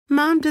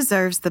Mom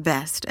deserves the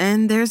best,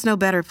 and there's no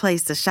better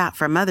place to shop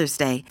for Mother's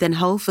Day than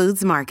Whole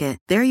Foods Market.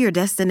 They're your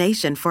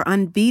destination for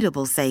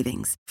unbeatable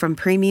savings, from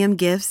premium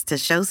gifts to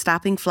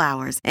show-stopping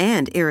flowers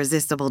and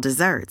irresistible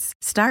desserts.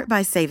 Start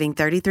by saving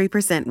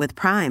 33% with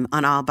Prime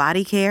on all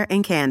body care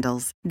and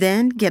candles.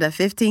 Then get a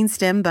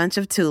 15-stem bunch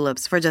of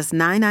tulips for just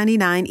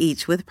 $9.99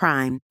 each with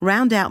Prime.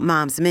 Round out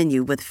Mom's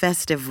menu with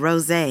festive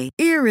rosé,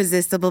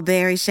 irresistible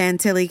berry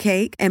chantilly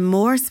cake, and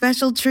more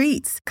special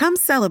treats. Come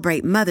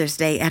celebrate Mother's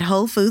Day at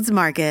Whole Foods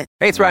Market.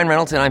 Hey, it's Ryan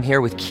Reynolds, and I'm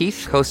here with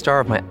Keith, co-star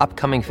of my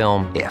upcoming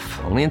film, If,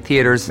 only in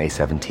theaters May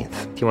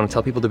 17th. Do you want to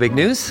tell people the big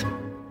news?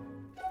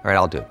 All right,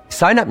 I'll do it.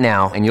 Sign up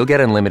now and you'll get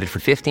unlimited for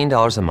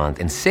 $15 a month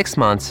and 6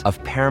 months of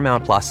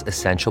Paramount Plus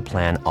Essential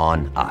Plan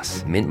on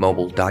us.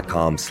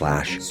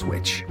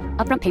 MintMobile.com/switch.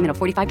 Upfront payment of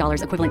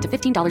 $45 equivalent to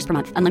 $15 per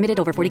month. Unlimited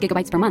over 40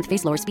 gigabytes per month.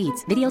 Face lower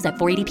speeds. Videos at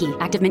 480p.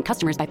 Active Mint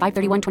customers by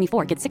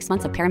 531.24 get 6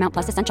 months of Paramount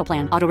Plus Essential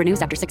Plan. Auto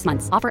renews after 6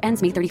 months. Offer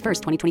ends May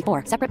 31st,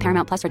 2024. Separate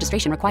Paramount Plus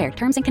registration required.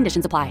 Terms and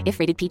conditions apply if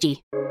rated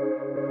PG.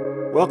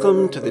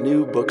 Welcome to the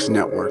New Books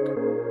Network.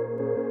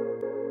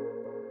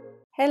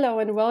 Hello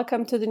and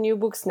welcome to the New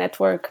Books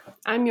Network.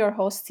 I'm your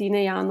host, Tine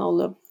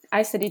Janolu.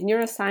 I studied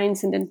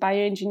neuroscience and then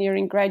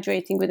bioengineering,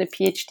 graduating with a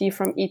PhD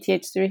from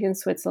ETH Zurich in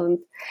Switzerland.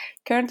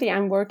 Currently,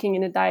 I'm working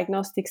in the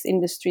diagnostics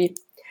industry.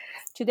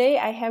 Today,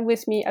 I have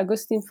with me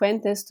Agustín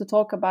Fuentes to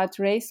talk about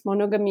Race,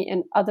 Monogamy,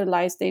 and Other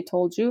Lies They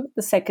Told You,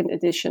 the second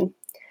edition.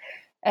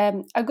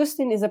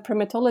 Agustín is a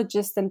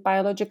primatologist and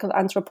biological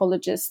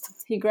anthropologist.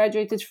 He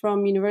graduated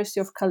from University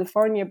of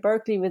California,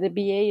 Berkeley with a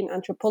BA in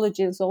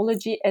anthropology and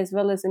zoology, as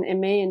well as an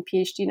MA and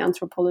PhD in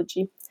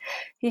anthropology.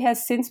 He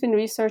has since been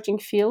researching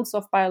fields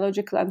of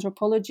biological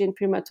anthropology and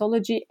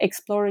primatology,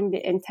 exploring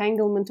the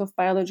entanglement of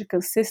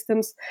biological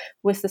systems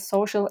with the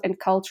social and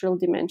cultural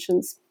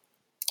dimensions.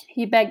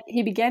 He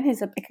began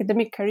his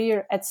academic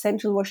career at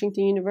Central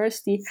Washington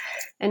University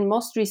and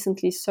most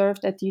recently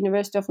served at the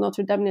University of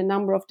Notre Dame in a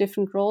number of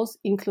different roles,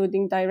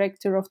 including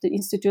director of the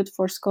Institute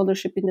for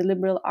Scholarship in the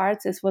Liberal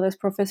Arts, as well as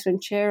professor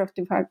and chair of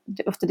the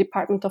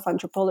Department of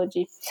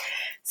Anthropology.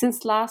 Since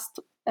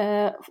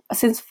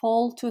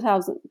fall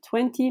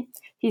 2020,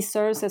 he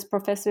serves as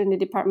professor in the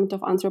Department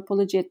of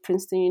Anthropology at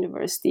Princeton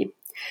University.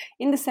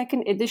 In the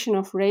second edition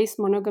of Race,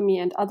 Monogamy,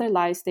 and Other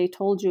Lies They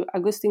Told You,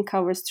 Agustín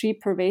covers 3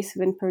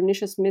 pervasive and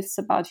pernicious myths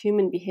about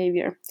human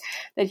behavior: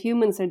 that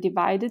humans are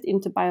divided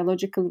into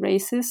biological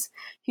races,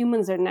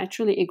 humans are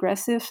naturally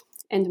aggressive,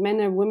 and men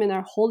and women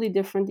are wholly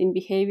different in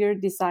behavior,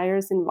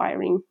 desires, and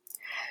wiring.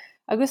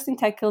 Agustín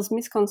tackles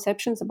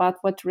misconceptions about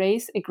what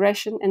race,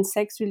 aggression, and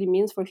sex really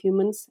means for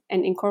humans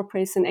and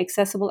incorporates an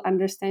accessible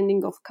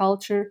understanding of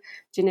culture,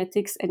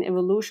 genetics, and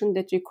evolution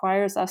that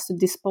requires us to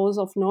dispose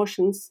of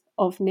notions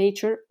of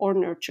nature or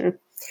nurture.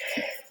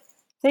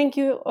 Thank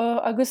you,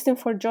 Agustín,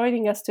 for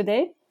joining us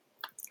today.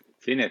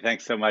 Tina,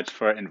 thanks so much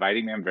for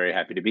inviting me. I'm very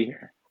happy to be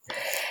here.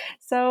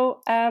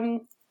 So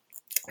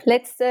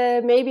let's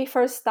maybe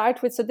first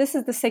start with, so this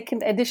is the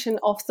second edition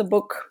of the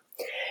book.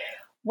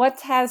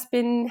 What has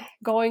been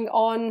going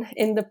on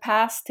in the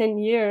past 10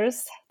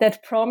 years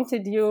that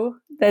prompted you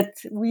that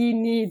we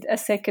need a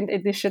second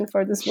edition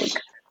for this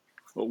book?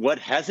 What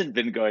hasn't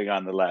been going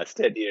on the last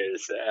 10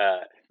 years?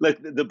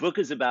 Look, the book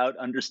is about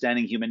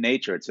understanding human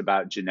nature. It's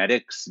about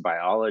genetics,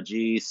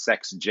 biology,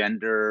 sex,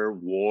 gender,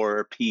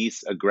 war,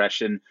 peace,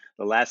 aggression.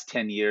 The last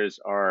 10 years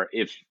are,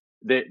 if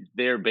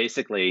they're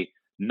basically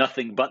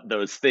nothing but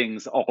those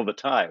things all the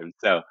time.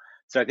 So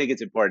I think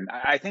it's important.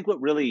 I think what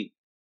really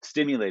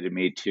stimulated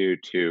me to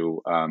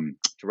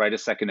write a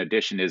second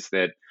edition is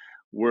that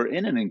we're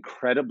in an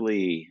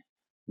incredibly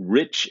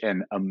rich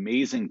and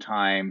amazing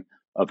time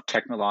of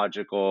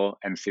technological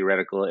and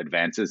theoretical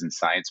advances in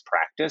science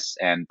practice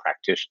and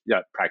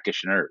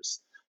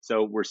practitioners.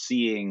 So we're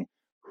seeing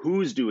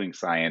who's doing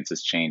science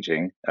is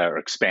changing or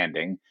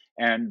expanding,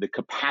 and the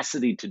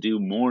capacity to do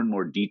more and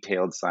more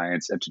detailed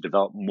science and to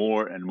develop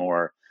more and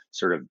more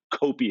sort of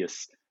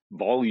copious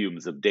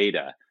volumes of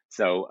data.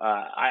 So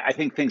I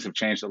think things have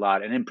changed a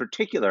lot. And in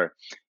particular,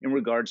 in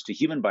regards to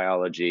human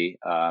biology,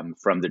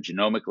 from the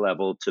genomic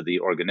level to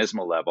the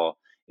organismal level,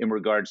 in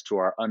regards to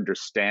our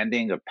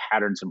understanding of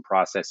patterns and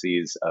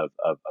processes of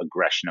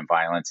aggression and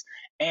violence,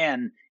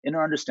 and in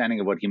our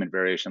understanding of what human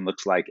variation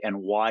looks like and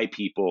why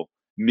people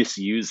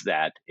misuse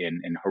that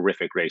in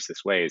horrific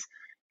racist ways.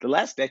 The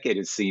last decade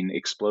has seen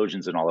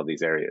explosions in all of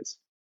these areas.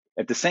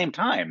 At the same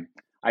time,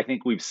 I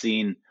think we've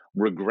seen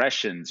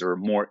regressions or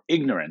more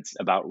ignorance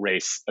about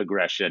race,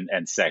 aggression,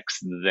 and sex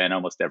than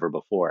almost ever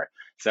before.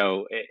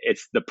 So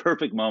it's the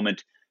perfect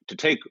moment to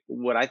take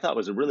what I thought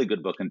was a really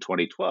good book in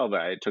 2012.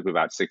 It took me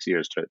about 6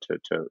 years to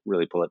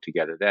really pull it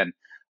together then,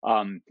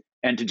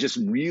 and to just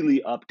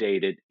really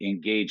update it,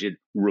 engage it,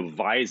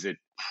 revise it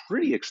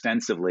pretty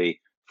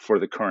extensively for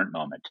the current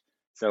moment.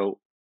 So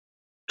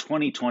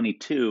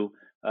 2022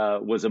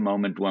 was a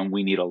moment when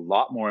we need a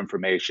lot more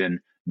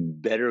information,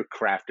 better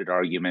crafted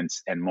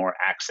arguments, and more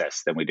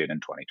access than we did in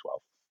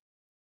 2012.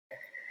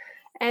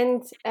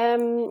 And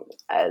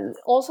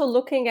also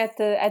looking at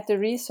the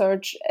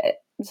research,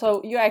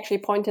 So you actually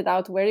pointed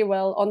out very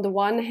well. On the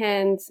one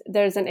hand,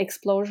 there's an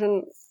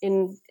explosion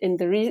in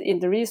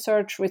the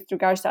research with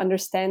regards to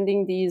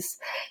understanding these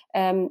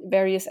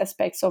various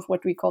aspects of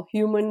what we call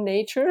human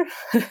nature.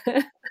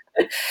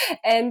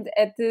 And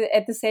at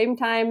the same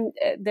time,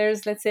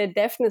 there's, let's say, a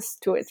deafness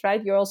to it,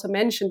 right? You also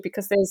mentioned,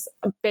 because there's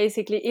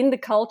basically in the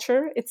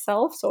culture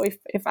itself. So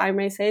if I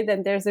may say,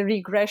 then there's a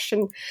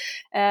regression.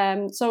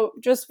 So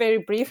just very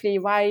briefly,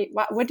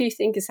 what do you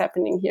think is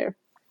happening here?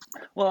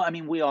 Well, I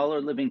mean, we all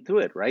are living through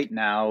it right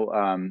now.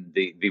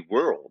 The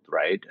world,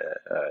 right,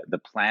 the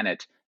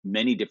planet,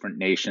 many different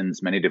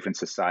nations, many different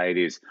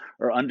societies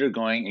are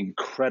undergoing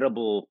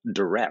incredible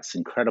duress,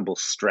 incredible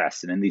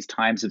stress. And in these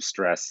times of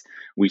stress,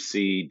 we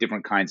see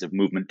different kinds of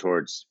movement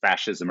towards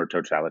fascism or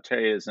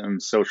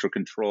totalitarianism, social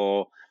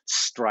control,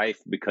 strife,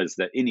 because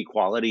the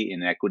inequality,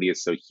 inequity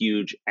is so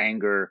huge,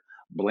 anger,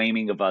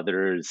 blaming of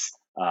others,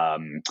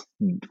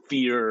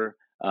 fear,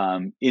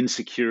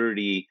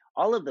 insecurity.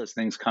 All of those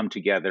things come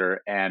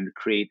together and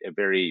create a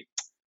very,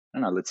 I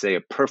don't know, let's say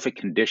a perfect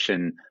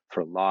condition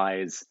for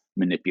lies,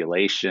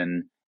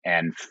 manipulation,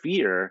 and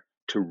fear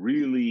to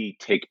really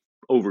take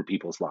over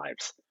people's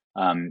lives.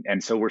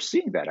 And so we're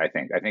seeing that, I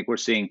think. I think we're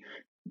seeing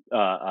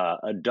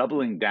a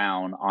doubling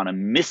down on a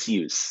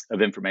misuse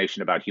of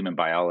information about human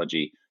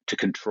biology to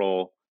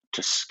control,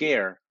 to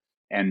scare,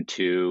 and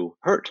to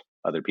hurt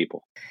other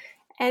people.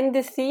 And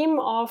the theme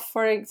of,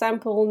 for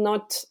example,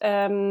 not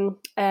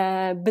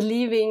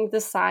believing the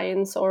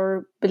science,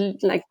 or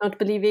not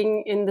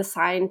believing in the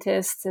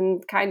scientists,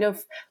 and kind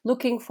of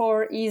looking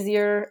for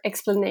easier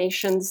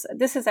explanations.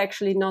 This is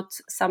actually not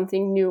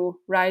something new,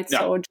 right?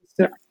 No,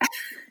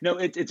 no,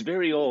 it's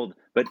very old.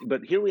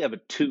 But here we have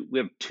two,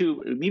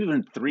 maybe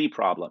even three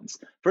problems.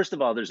 First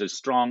of all, there's a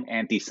strong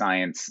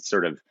anti-science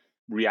sort of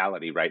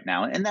reality right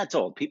now, and that's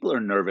old. People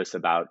are nervous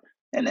about.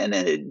 And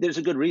there's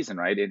a good reason,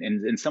 right?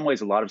 In some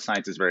ways, a lot of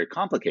science is very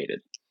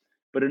complicated.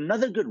 But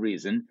another good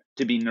reason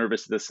to be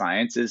nervous of the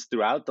science is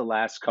throughout the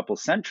last couple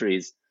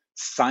centuries,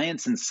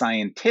 science and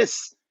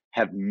scientists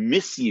have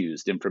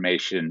misused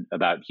information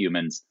about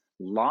humans,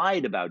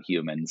 lied about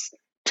humans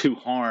to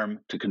harm,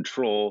 to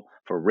control,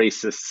 for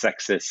racist,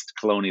 sexist,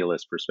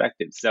 colonialist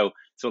perspectives. So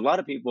a lot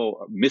of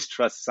people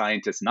mistrust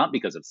scientists, not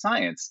because of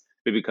science,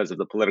 but because of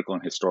the political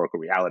and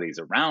historical realities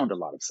around a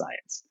lot of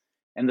science.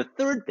 And the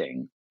third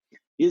thing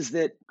is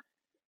that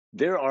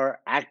there are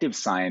active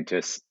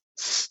scientists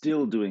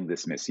still doing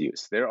this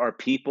misuse. There are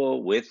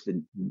people with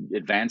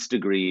advanced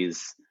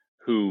degrees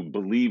who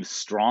believe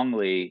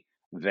strongly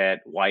that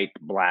white,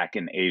 black,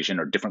 and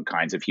Asian are different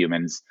kinds of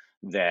humans,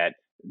 that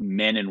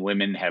men and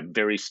women have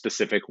very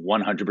specific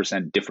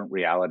 100% different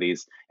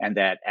realities, and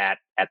that at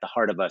the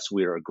heart of us,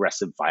 we are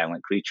aggressive,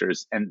 violent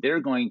creatures. And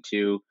they're going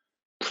to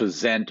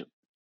present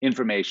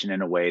information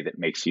in a way that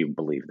makes you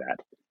believe that.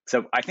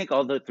 So I think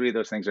all the three of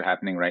those things are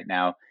happening right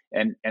now.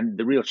 And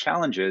the real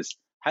challenge is,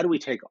 how do we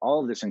take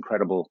all of this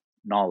incredible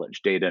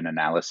knowledge, data, and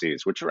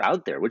analyses, which are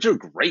out there, which are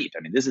great.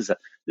 I mean, this is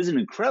an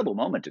incredible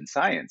moment in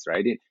science,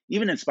 right?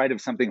 Even in spite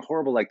of something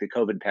horrible like the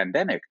COVID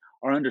pandemic,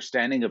 our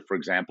understanding of, for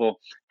example,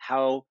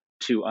 how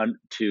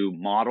to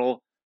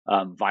model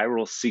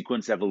viral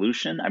sequence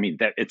evolution. I mean,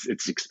 that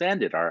it's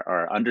expanded.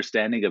 Our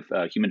understanding of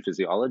human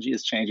physiology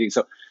is changing.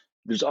 So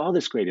there's all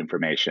this great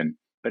information.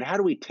 But how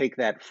do we take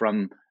that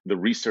from the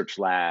research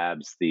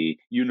labs, the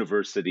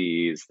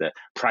universities, the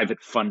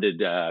private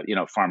funded,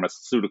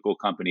 pharmaceutical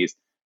companies?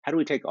 How do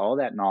we take all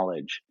that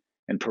knowledge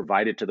and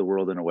provide it to the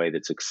world in a way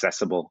that's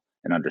accessible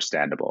and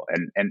understandable?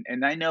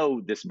 And I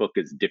know this book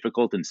is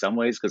difficult in some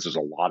ways because there's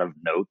a lot of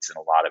notes and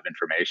a lot of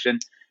information,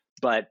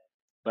 but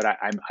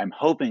I'm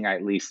hoping I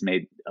at least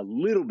made a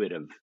little bit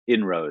of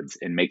inroads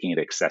in making it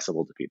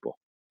accessible to people.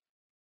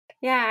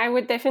 Yeah, I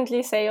would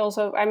definitely say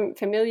also I'm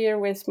familiar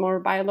with more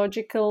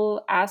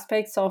biological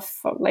aspects of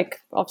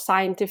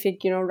scientific,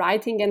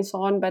 writing and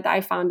so on, but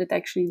I found it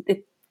actually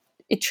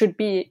it should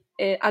be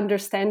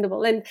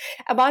understandable. And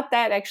about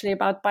that, actually,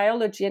 about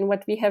biology and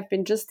what we have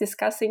been just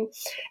discussing,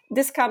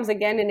 this comes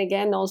again and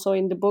again also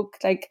in the book,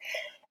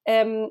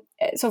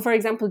 so for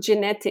example,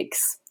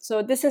 genetics.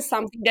 So this is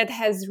something that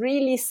has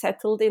really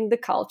settled in the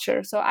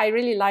culture. So I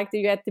really liked that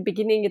you at the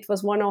beginning, it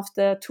was one of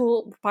the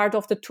part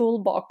of the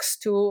toolbox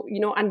to,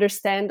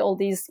 understand all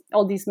these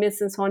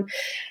myths and so on.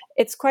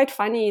 It's quite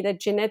funny that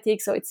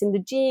genetics, so it's in the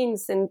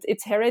genes and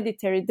it's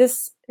hereditary,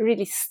 this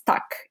really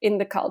stuck in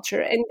the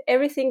culture, and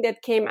everything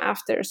that came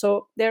after.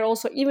 So there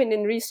also, even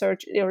in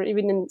research or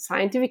even in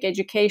scientific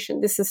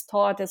education, this is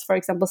taught as, for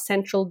example,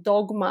 central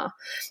dogma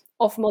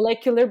of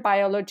molecular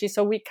biology.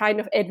 So we kind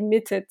of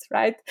admit it,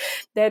 right?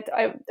 That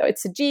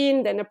it's a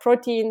gene, then a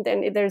protein,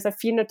 then there's a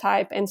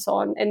phenotype and so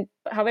on. And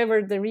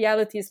however, the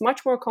reality is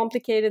much more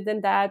complicated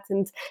than that.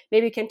 And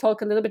maybe we can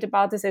talk a little bit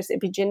about this. There's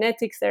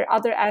epigenetics, there are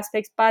other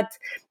aspects, but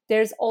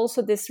there's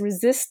also this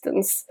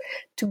resistance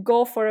to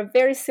go for a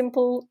very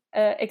simple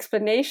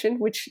explanation,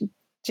 which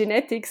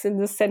genetics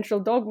and the central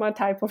dogma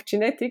type of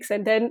genetics,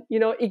 and then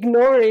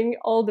ignoring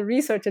all the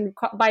research and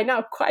by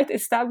now quite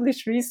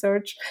established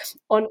research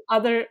on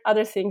other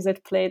things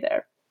that play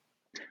there.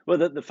 Well,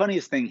 the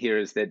funniest thing here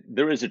is that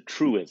there is a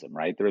truism,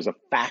 right? There is a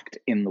fact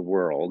in the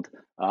world,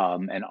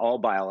 and all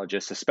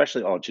biologists,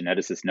 especially all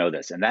geneticists, know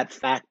this. And that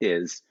fact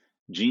is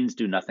genes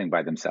do nothing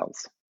by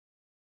themselves,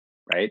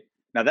 right?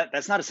 Now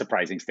that's not a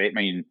surprising statement.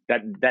 I mean,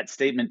 that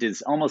statement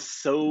is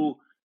almost so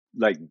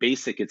like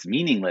basic, it's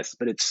meaningless,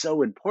 but it's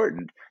so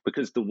important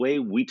because the way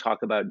we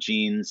talk about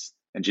genes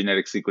and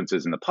genetic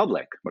sequences in the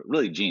public, but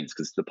really genes,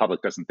 because the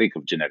public doesn't think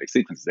of genetic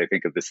sequences, they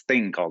think of this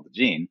thing called the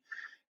gene,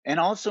 and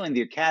also in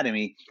the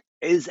academy,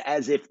 is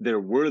as if there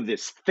were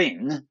this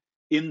thing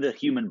in the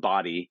human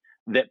body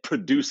that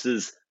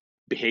produces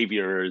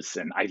behaviors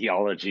and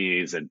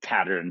ideologies and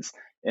patterns.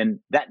 And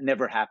that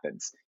never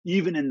happens,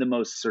 even in the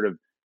most sort of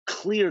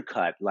clear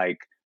cut, like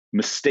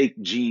mistake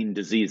gene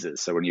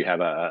diseases. So when you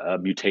have a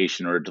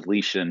mutation or a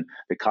deletion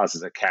that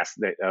causes a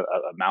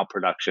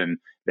malproduction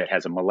that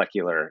has a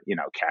molecular,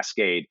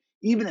 cascade,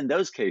 even in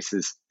those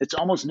cases, it's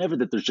almost never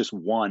that there's just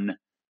one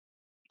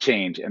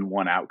change and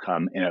one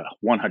outcome in a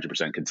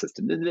 100%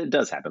 consistent. It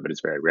does happen, but it's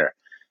very rare.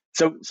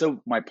 So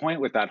my point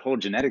with that whole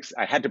genetics,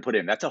 I had to put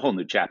in, that's a whole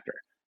new chapter.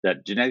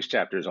 That genetics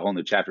chapter is a whole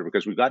new chapter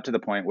because we got to the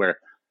point where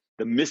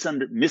the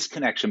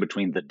misconnection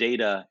between the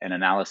data and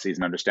analyses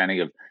and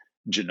understanding of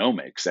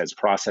genomics as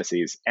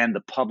processes and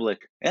the public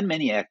and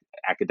many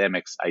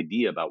academics'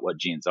 idea about what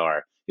genes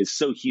are is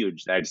so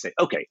huge that I just say,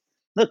 okay,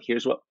 look,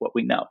 here's what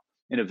we know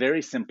in a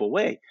very simple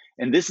way.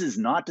 And this is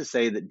not to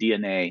say that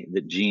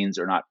that genes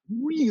are not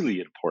really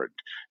important.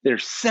 They're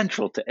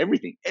central to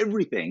everything.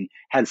 Everything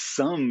has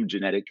some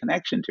genetic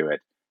connection to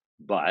it,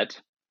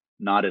 but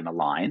not in a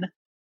line,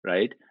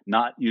 right?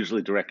 Not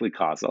usually directly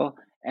causal.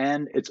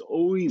 And it's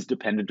always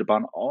dependent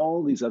upon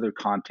all these other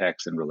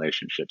contexts and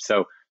relationships.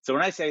 So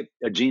when I say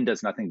a gene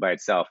does nothing by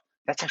itself,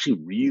 that's actually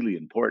really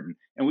important.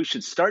 And we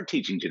should start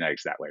teaching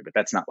genetics that way, but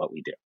that's not what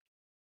we do.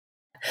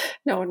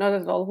 No, not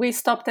at all. We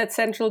stopped that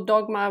central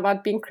dogma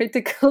about being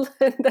critical,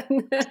 and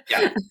then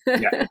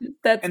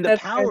the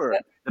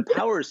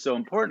power is so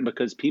important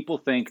because people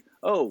think,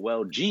 oh,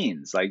 well,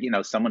 genes, like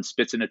someone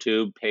spits in a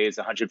tube, pays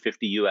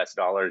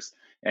 $150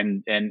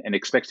 and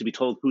expects to be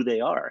told who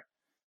they are,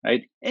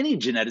 right? Any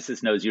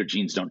geneticist knows your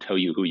genes don't tell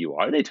you who you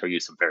are. They tell you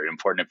some very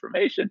important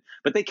information,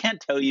 but they cannot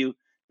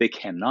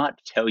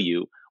tell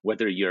you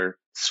whether you're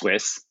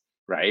Swiss,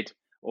 right,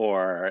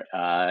 or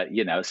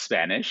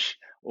Spanish,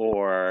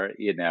 or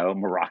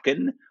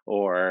Moroccan,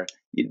 or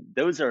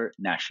those are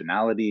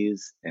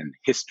nationalities and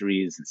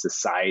histories and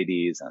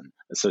societies and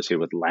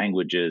associated with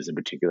languages, in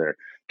particular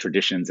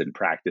traditions and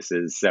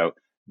practices. So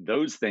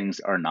those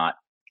things are not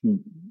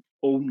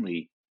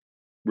only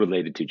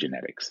related to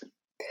genetics.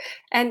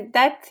 And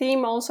that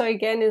theme also,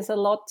 again, is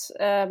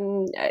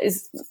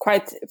is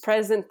quite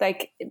present.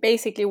 Like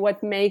basically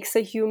what makes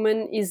a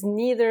human is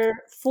neither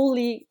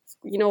fully,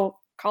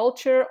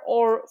 culture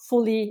or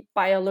fully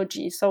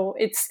biology. So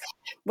it's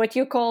what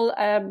you call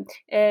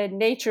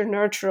nature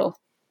neutral.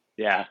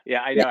 Yeah,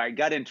 I know. I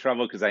got in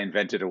trouble because I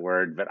invented a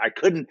word, but I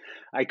couldn't.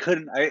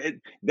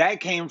 That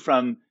came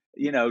from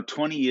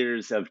 20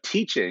 years of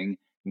teaching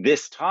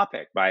this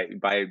topic. By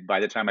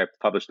the time I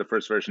published the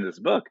first version of this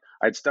book,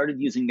 I'd started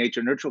using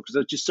nature neutral because I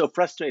was just so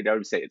frustrated. I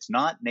would say it's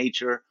not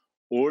nature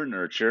or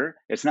nurture.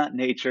 It's not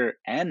nature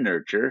and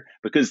nurture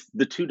because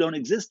the two don't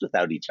exist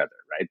without each other,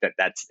 right?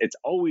 It's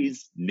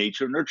always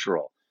nature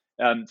neutral.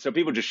 So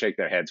people just shake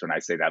their heads when I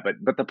say that,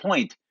 but the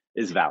point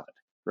is valid,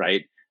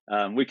 right?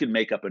 We could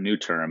make up a new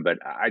term, but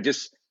I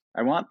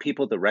want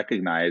people to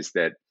recognize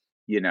that,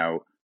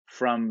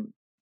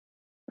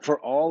 for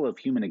all of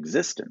human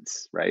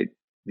existence, right?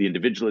 The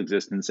individual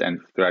existence and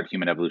throughout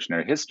human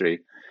evolutionary history,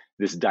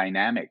 this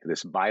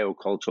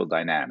biocultural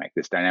dynamic,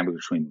 this dynamic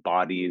between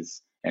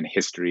bodies and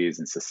histories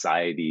and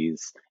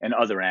societies and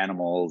other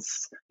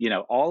animals,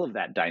 all of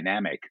that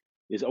dynamic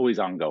is always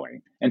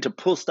ongoing. And to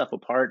pull stuff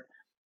apart,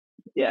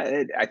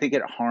 I think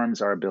it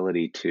harms our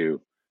ability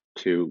to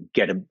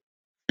get a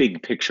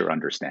big picture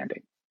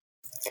understanding.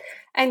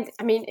 And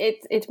I mean,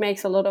 it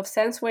makes a lot of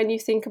sense when you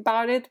think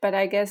about it, but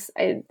I guess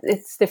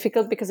it's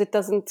difficult because it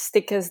doesn't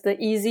stick as the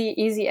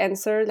easy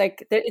answer.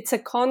 Like it's a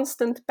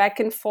constant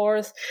back and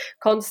forth,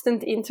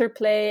 constant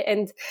interplay,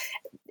 and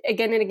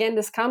again,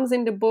 this comes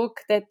in the book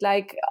that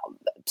like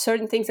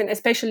certain things, and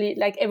especially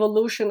like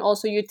evolution,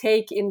 also you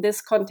take in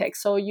this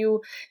context. So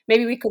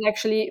maybe we could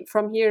actually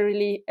from here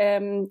really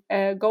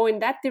go in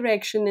that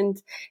direction,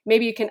 and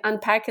maybe you can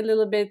unpack a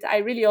little bit. I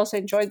really also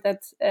enjoyed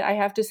that. I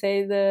have to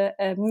say the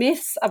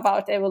myths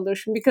about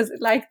evolution, because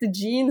like the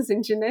genes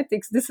in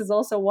genetics, this is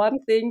also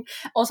one thing.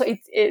 Also,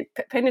 it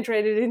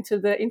penetrated into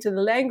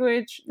the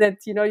language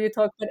that you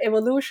talk about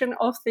evolution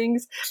of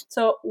things.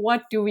 So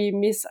what do we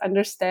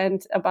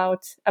misunderstand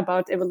about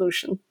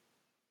evolution?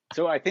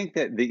 So I think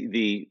that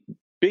the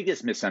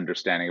biggest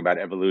misunderstanding about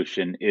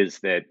evolution is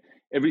that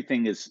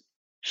everything is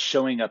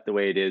showing up the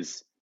way it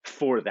is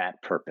for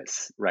that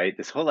purpose, right?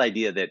 This whole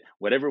idea that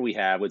whatever we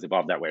have was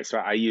evolved that way. So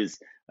I use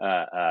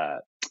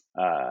the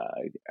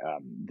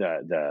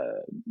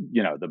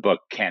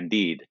book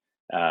Candide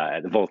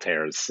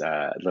Voltaire's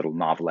little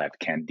novelette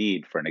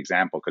Candide, for an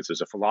example, because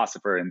there's a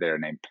philosopher in there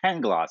named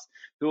Pangloss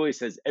who always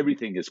says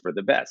everything is for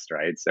the best,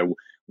 right? So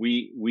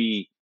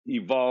we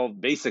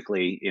evolved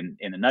basically in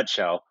a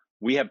nutshell.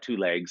 We have two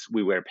legs,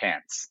 we wear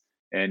pants.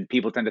 And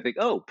people tend to think,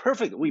 oh,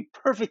 perfect, we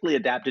perfectly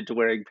adapted to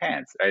wearing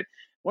pants, right?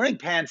 Wearing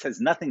pants has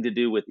nothing to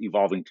do with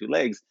evolving two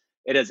legs.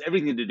 It has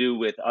everything to do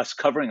with us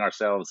covering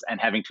ourselves and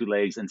having two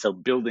legs, and so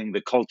building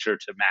the culture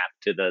to map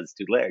to those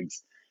two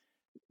legs.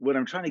 What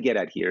I'm trying to get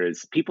at here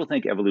is people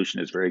think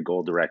evolution is very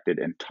goal directed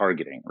and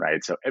targeting,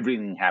 right? So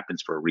everything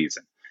happens for a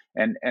reason.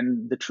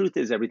 And the truth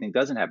is everything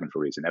doesn't happen for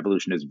a reason.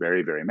 Evolution is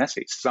very, very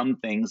messy. Some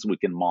things we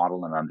can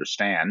model and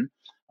understand.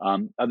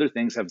 Other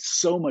things have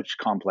so much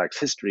complex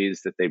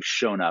histories that they've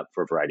shown up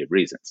for a variety of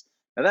reasons.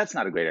 Now, that's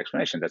not a great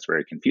explanation. That's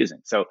very confusing.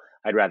 So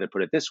I'd rather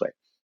put it this way.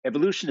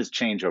 Evolution is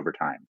change over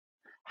time.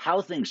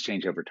 How things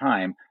change over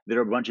time, there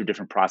are a bunch of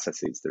different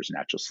processes. There's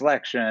natural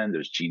selection,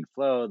 there's gene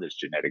flow, there's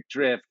genetic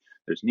drift,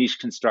 there's niche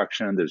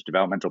construction, there's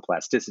developmental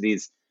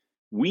plasticities.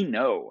 We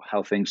know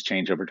how things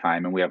change over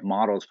time, and we have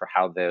models for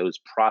how those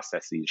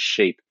processes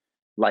shape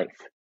life,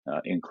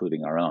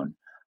 including our own.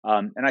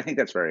 And I think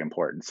that's very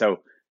important.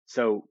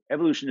 So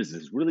evolution is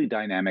this really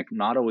dynamic,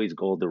 not always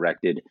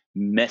goal-directed,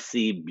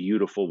 messy,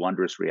 beautiful,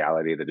 wondrous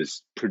reality that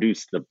has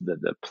produced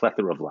the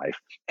plethora of life.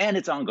 And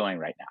it's ongoing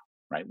right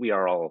now, right? We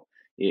are all,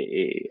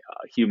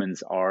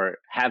 humans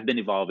have been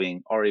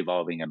evolving, are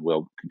evolving, and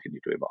will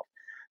continue to evolve.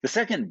 The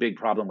second big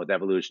problem with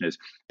evolution is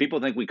people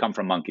think we come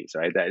from monkeys,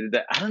 right?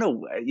 I don't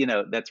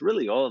know, that's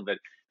really old, but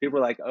people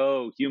are like,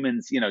 oh,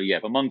 humans, you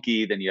have a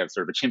monkey, then you have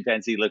sort of a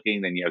chimpanzee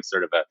looking, then you have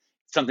sort of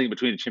something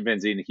between a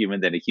chimpanzee and a human,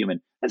 then a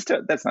human. That's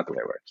not the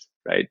way it works,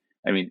 right?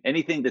 I mean,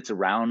 anything that's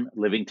around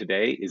living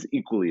today is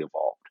equally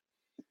evolved.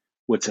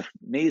 What's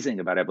amazing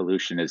about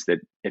evolution is that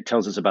it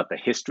tells us about the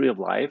history of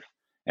life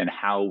and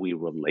how we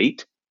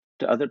relate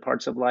to other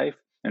parts of life.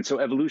 And so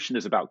evolution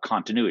is about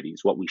continuities,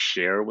 what we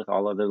share with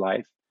all other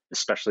life,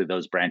 especially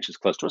those branches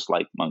close to us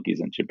like monkeys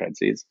and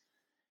chimpanzees.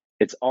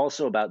 It's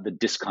also about the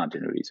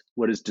discontinuities,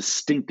 what is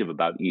distinctive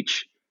about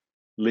each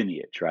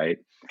lineage, right?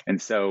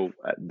 And so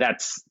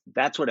that's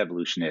what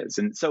evolution is.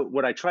 And so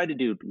what I try to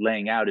do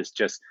laying out is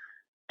just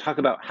talk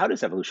about how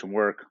does evolution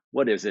work?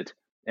 What is it?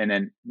 And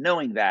then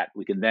knowing that,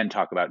 we can then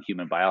talk about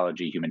human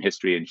biology, human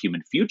history, and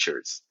human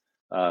futures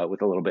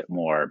with a little bit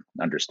more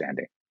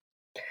understanding.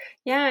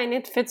 Yeah, and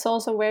it fits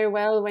also very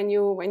well when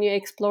you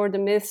explore the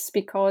myths,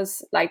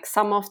 because like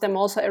some of them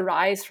also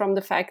arise from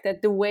the fact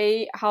that the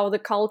way how the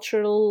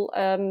cultural,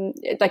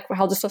 like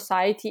how the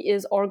society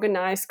is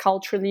organized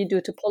culturally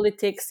due to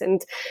politics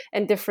and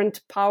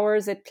different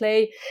powers at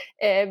play,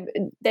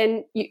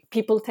 then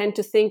people tend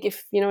to think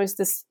if, is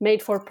this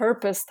made for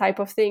purpose type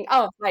of thing?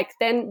 Oh, like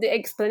then the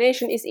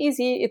explanation is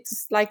easy.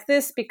 It's like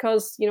this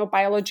because,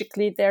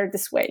 biologically they're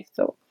this way.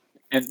 So.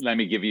 And let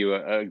me give you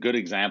a good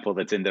example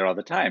that's in there all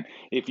the time.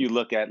 If you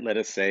look at, let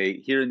us say,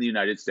 here in the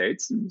United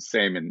States,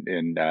 same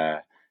in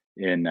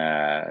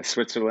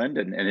Switzerland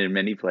and in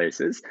many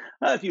places,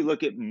 if you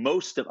look at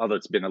although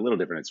it's been a little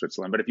different in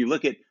Switzerland, but if you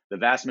look at the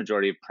vast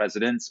majority of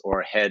presidents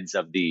or heads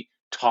of the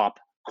top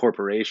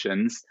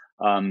corporations,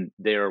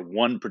 they're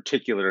one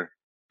particular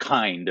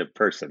kind of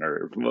person,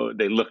 or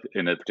they look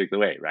in a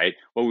particular way, right?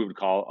 What we would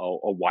call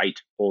a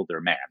white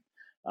older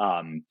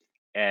man.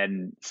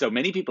 And so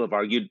many people have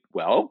argued,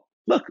 well,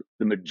 look,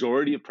 the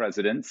majority of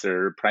presidents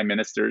or prime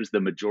ministers, the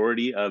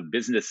majority of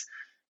business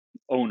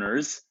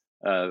owners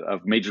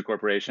of major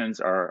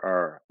corporations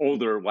are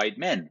older white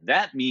men.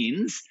 That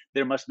means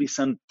there must be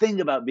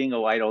something about being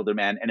a white older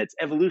man, and it's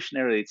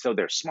evolutionary, so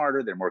they're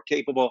smarter, they're more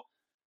capable.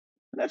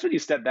 And that's when you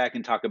step back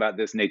and talk about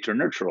this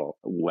nature-nurtural.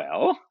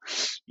 Well,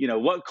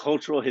 what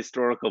cultural,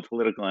 historical,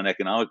 political, and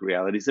economic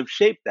realities have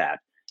shaped that?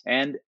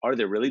 And are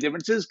there really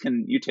differences?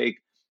 Can you take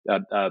a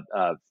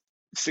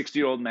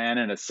 60-year-old man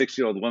and a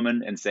 60-year-old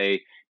woman and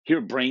say, here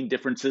are brain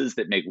differences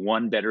that make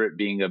one better at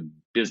being a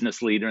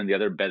business leader and the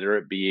other better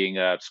at being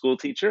a school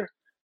teacher?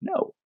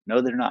 No,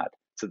 they're not.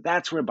 So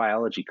that's where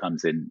biology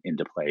comes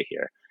into play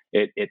here.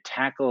 It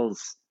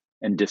tackles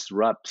and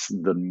disrupts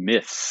the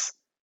myths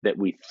that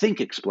we think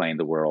explain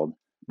the world,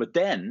 but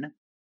then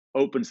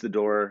opens the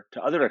door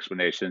to other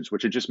explanations,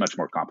 which are just much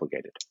more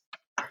complicated.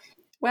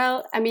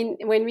 Well, I mean,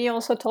 when we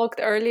also talked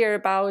earlier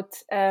about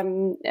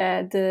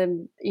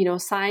the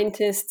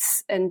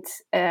scientists and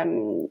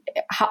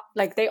how,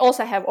 like, they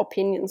also have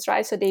opinions,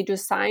 right? So they do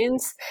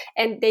science,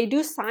 and they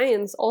do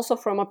science also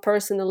from a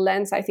personal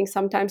lens. I think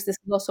sometimes this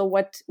is also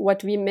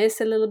what we miss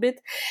a little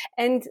bit.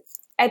 And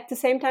at the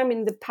same time,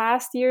 in the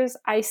past years,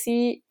 I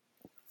see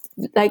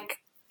like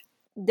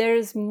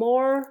there's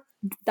more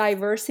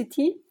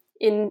diversity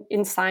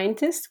in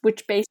scientists,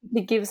 which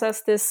basically gives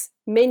us this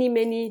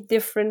many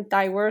different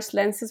diverse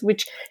lenses,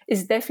 which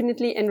is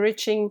definitely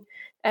enriching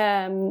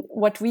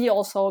what we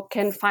also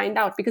can find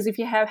out. Because if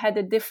you have had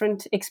a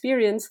different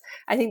experience,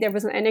 I think there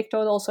was an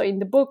anecdote also in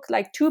the book,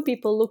 like two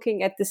people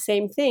looking at the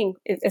same thing,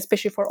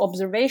 especially for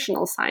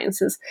observational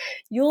sciences,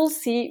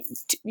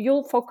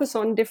 you'll focus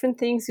on different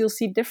things, you'll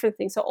see different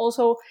things. So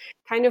also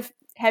kind of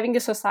having a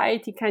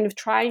society kind of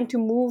trying to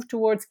move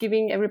towards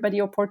giving everybody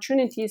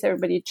opportunities,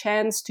 everybody a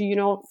chance to,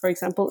 for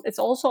example, it's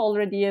also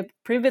already a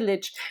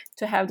privilege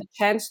to have the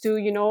chance to,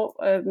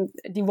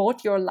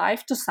 devote your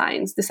life to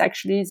science. This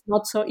actually is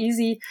not so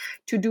easy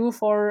to do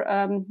for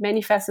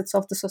many facets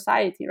of the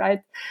society,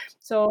 right?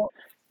 So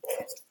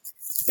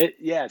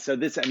So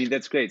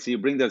that's great. So you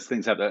bring those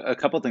things up. A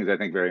couple of things I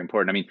think very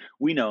important. I mean,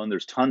 we know, and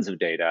there's tons of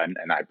data, and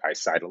I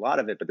cite a lot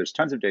of it, but there's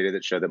tons of data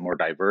that show that more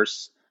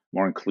diverse,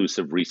 more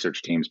inclusive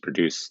research teams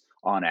produce,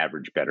 on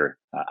average, better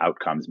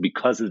outcomes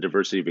because of the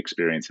diversity of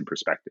experience and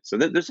perspective. So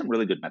there's some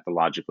really good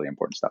methodologically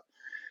important stuff.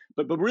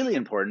 But really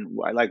important,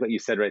 I like what you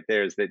said right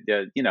there, is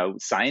that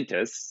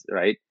scientists,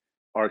 right,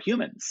 are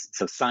humans.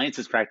 So science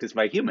is practiced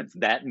by humans.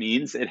 That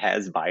means it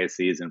has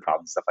biases and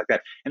problems, stuff like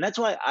that. And that's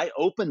why I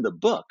opened the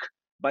book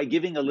by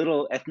giving a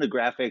little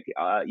ethnographic,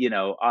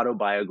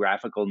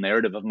 autobiographical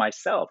narrative of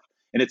myself.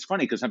 And it's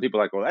funny because some people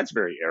are like, well, that's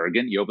very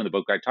arrogant. You open the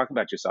book, I talk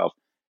about yourself.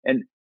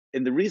 And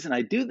the reason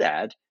I do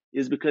that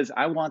is because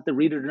I want the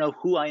reader to know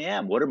who I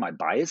am. What are my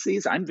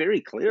biases? I'm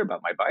very clear about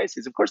my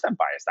biases. Of course, I'm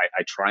biased.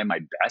 I try my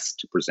best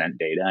to present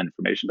data and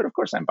information, but of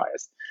course, I'm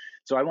biased.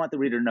 So I want the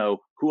reader to know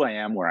who I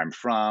am, where I'm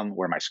from,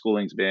 where my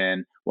schooling's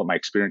been, what my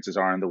experiences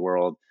are in the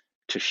world,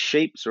 to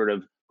shape sort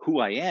of who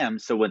I am.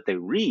 So when they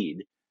read,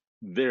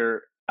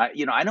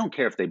 I don't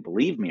care if they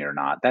believe me or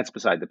not. That's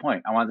beside the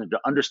point. I want them to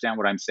understand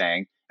what I'm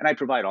saying. And I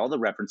provide all the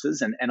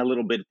references and a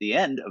little bit at the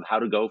end of how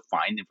to go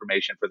find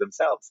information for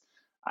themselves.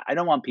 I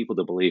don't want people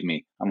to believe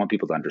me. I want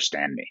people to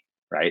understand me,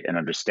 right? And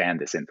understand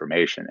this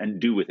information and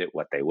do with it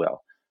what they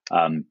will.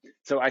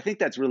 So I think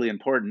that's really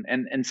important.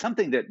 And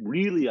something that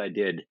really I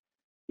did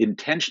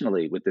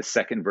intentionally with the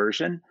second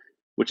version,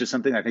 which is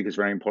something I think is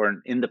very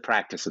important in the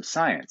practice of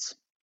science.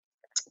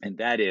 And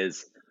that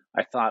is,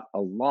 I thought a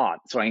lot.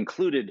 So I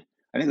included,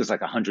 I think there's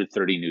like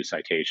 130 new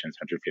citations,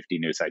 150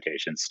 new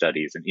citations,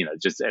 studies, and,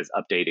 just as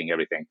updating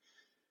everything.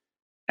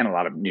 And a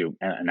lot of new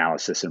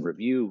analysis and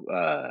review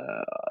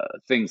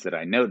things that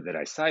I noted that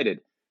I cited.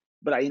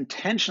 But I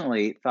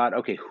intentionally thought,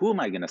 okay, who am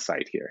I going to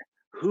cite here?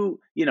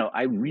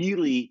 I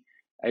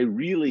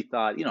really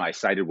thought, I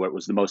cited what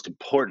was the most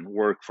important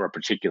work for a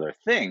particular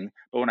thing.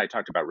 But when I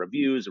talked about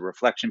reviews or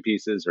reflection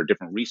pieces or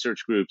different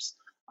research groups,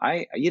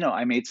 I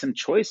made some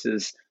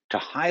choices to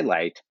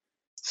highlight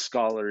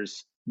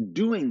scholars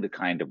doing the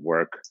kind of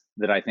work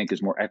that I think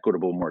is more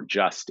equitable, more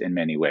just in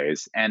many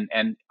ways, and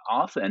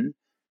often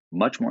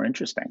much more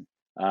interesting.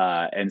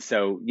 And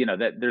so,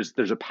 that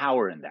there's a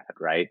power in that,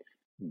 right?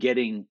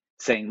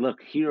 Saying,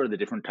 look, here are the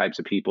different types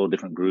of people,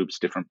 different groups,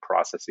 different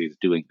processes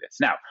doing this.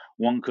 Now,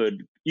 one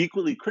could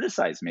equally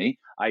criticize me.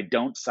 I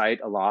don't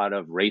cite a lot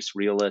of race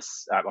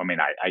realists.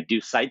 I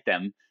do cite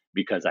them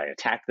because I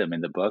attack them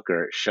in the book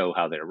or show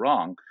how they're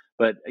wrong.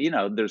 But,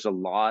 there's a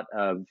lot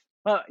of,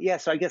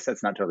 so I guess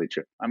that's not totally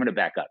true. I'm going to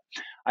back up.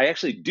 I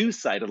actually do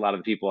cite a lot of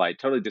the people I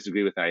totally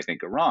disagree with that I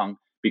think are wrong,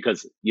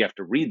 because you have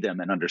to read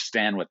them and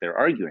understand what they're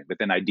arguing. But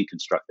then I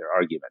deconstruct their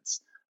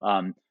arguments.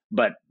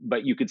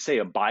 But you could say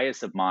a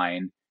bias of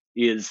mine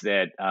is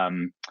that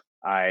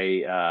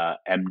I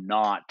am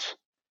not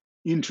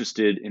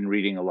interested in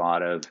reading a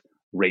lot of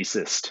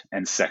racist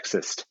and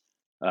sexist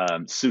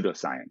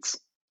pseudoscience.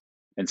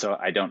 And so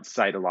I don't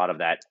cite a lot of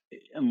that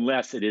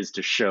unless it is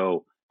to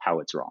show how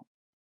it's wrong.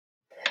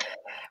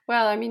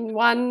 Well,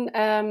 one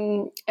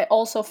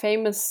also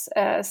famous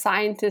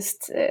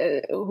scientist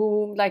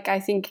who, I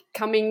think,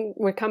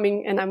 we're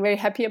coming, and I'm very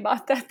happy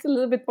about that, a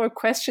little bit more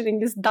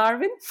questioning is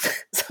Darwin.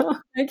 So,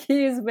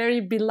 he is very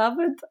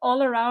beloved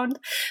all around.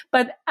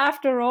 But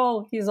after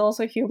all, he's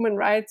also human,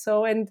 right?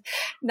 So, and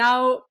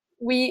now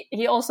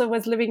he also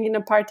was living in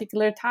a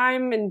particular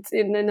time and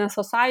in a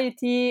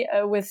society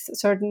with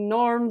certain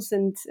norms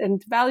and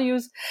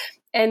values.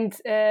 And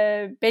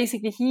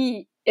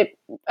basically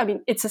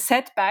it's a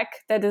setback.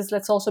 That is,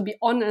 let's also be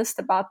honest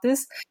about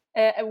this,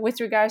 with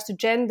regards to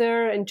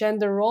gender and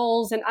gender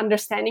roles and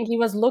understanding. He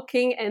was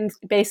looking and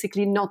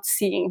basically not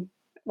seeing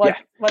what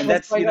was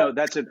going on.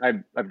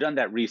 I've done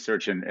that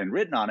research and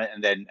written on it.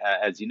 And then,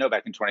 as you know,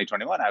 back in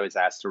 2021, I was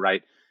asked to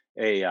write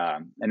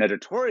an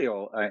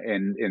editorial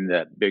in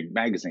the big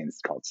magazines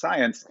called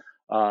Science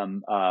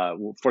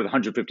for the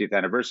 150th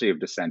anniversary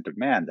of Descent of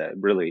Man, the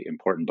really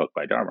important book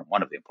by Darwin,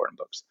 one of the important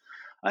books.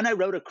 And I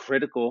wrote a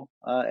critical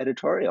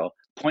editorial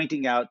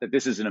pointing out that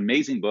this is an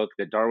amazing book,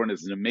 that Darwin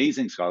is an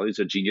amazing scholar, he's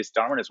a genius.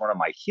 Darwin is one of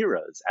my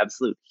heroes,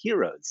 absolute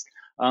heroes.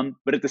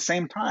 But at the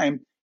same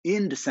time,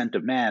 in Descent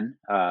of Man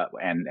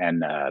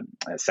and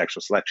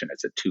Sexual Selection,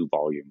 it's a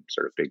 2-volume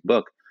sort of big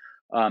book,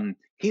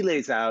 he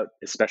lays out,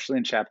 especially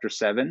in chapter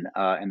 7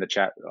 and the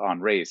chapter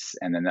on race,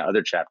 and then the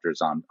other chapters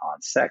on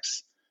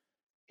sex,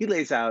 he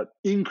lays out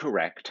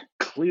incorrect,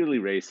 clearly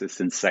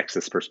racist and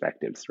sexist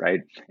perspectives,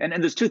 right? And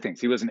there's two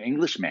things. He was an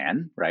English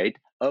man, right,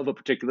 of a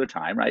particular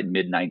time, right,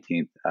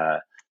 mid-19th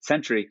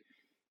century,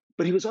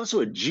 but he was also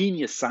a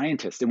genius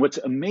scientist. And what's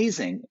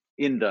amazing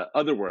in the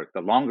other work,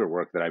 the longer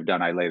work that I've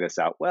done, I lay this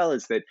out well,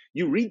 is that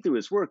you read through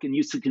his work and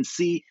you can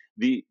see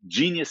the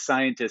genius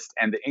scientist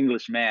and the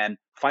English man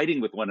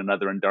fighting with one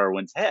another in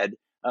Darwin's head,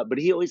 but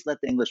he always let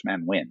the English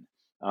man win.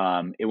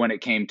 when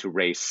it came to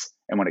race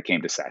and when it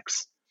came to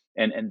sex.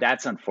 And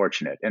that's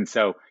unfortunate. And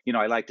so,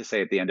 I like to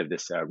say at the end of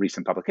this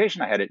recent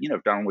publication, I had it,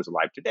 if Darwin was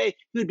alive today,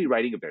 he would be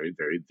writing a very,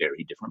 very,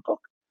 very different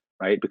book,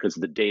 right? Because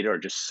the data are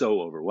just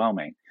so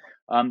overwhelming.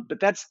 But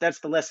that's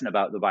the lesson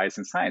about the bias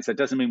in science. That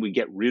doesn't mean we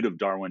get rid of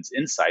Darwin's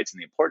insights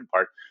and the important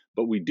part,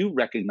 but we do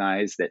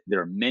recognize that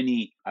there are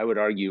many, I would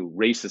argue,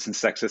 racist and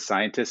sexist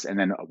scientists, and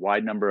then a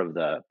wide number of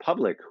the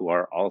public who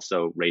are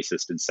also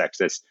racist and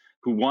sexist,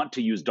 who want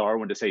to use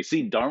Darwin to say,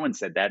 see, Darwin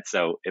said that,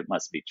 so it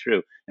must be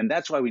true. And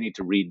that's why we need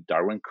to read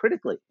Darwin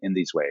critically in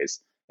these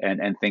ways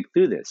and think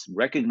through this,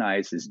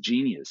 recognize his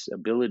genius,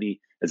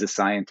 ability as a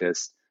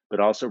scientist, but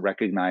also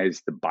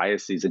recognize the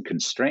biases and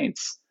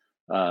constraints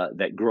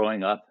that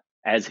growing up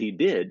as he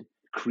did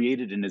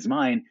created in his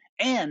mind,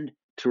 and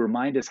to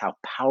remind us how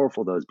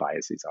powerful those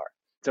biases are.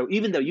 So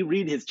even though you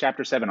read his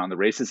chapter 7 on the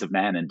races of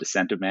man and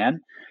descent of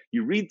man,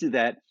 you read through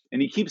that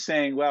and he keeps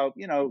saying, well,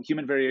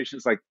 human variation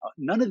is like,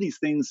 none of these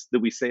things that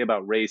we say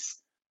about race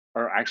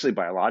are actually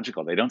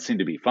biological. They don't seem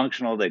to be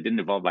functional. They didn't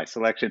evolve by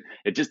selection.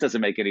 It just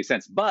doesn't make any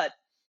sense. But,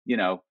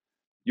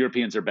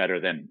 Europeans are better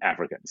than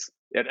Africans.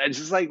 And it's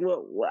just like,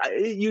 well,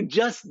 you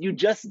just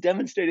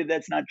demonstrated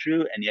that's not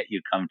true, and yet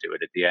you come to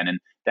it at the end. And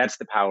that's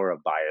the power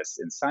of bias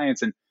in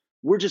science. And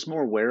we're just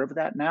more aware of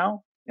that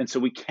now. And so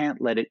we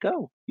can't let it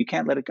go. You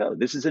can't let it go.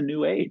 This is a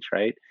new age,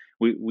 right?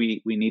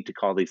 We need to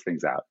call these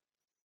things out.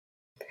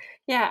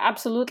 Yeah,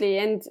 absolutely.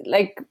 And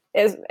like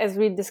as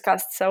we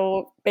discussed,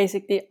 so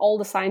basically all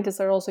the scientists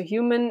are also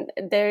human.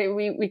 There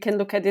we can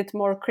look at it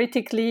more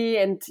critically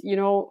and,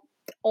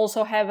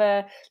 also have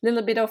a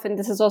little bit of, and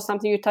this is also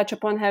something you touch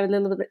upon, have a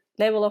little bit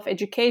level of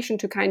education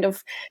to kind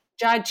of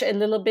judge a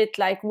little bit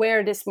like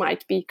where this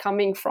might be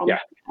coming from.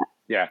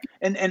 Yeah.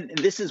 And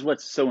this is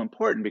what's so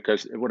important,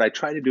 because what I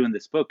try to do in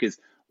this book is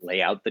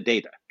lay out the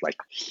data. Like,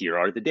 here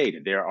are the data.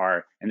 There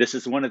are, and this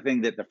is one of the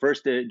things that the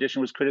first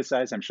edition was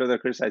criticized. I'm sure they'll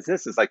criticize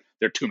this, is like,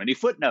 there are too many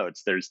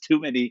footnotes. There's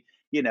too many,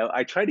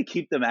 I try to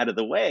keep them out of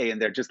the way,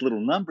 and they're just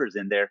little numbers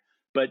in there.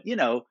 But,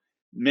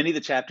 many of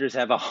the chapters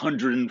have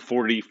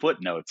 140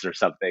 footnotes or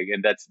something.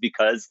 And that's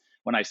because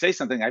when I say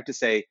something, I have to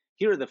say,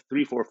 here are the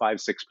 3, 4, 5,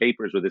 6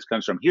 papers where this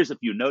comes from. Here's a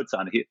few notes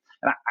on it.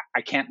 And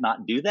I can't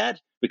not do that,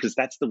 because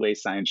that's the way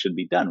science should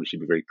be done. We should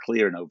be very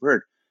clear and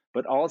overt.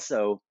 But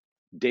also,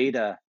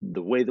 data,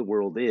 the way the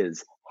world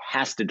is,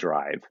 has to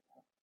drive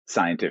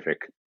scientific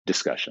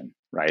discussion,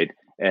 right?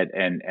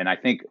 And I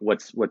think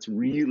what's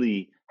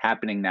really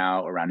happening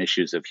now around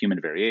issues of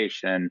human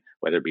variation,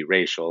 whether it be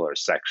racial or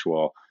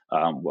sexual,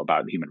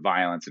 about human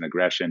violence and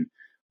aggression,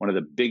 one of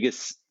the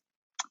biggest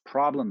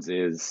problems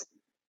is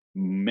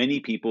many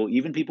people,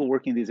 even people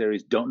working in these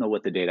areas, don't know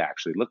what the data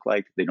actually look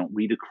like. They don't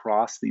read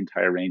across the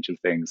entire range of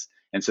things.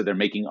 And so they're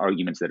making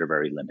arguments that are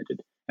very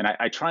limited. And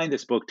I try in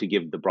this book to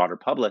give the broader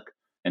public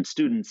and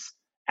students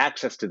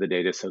access to the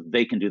data so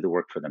they can do the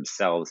work for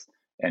themselves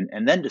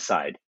and then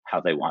decide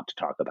how they want to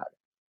talk about it.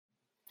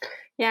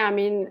 Yeah, I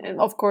mean,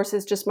 of course,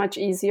 it's just much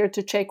easier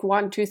to check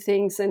 1, 2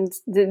 things and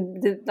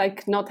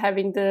like not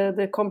having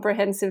the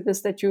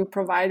comprehensiveness that you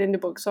provide in the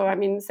book. So, I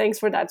mean, thanks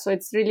for that. So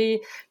it's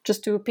really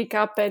just to pick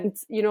up and,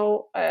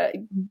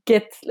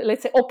 get,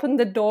 let's say, open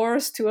the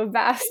doors to a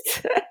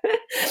vast,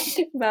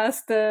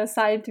 vast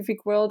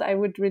scientific world. I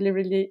would really,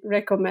 really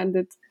recommend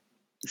it.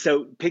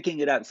 So picking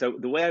it up. So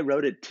the way I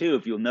wrote it too,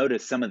 if you'll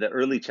notice some of the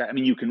early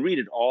you can read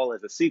it all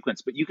as a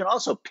sequence, but you can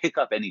also pick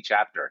up any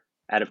chapter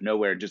out of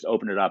nowhere, just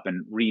open it up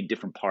and read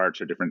different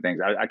parts or different things.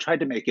 I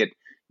tried to make it,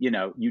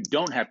 you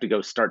don't have to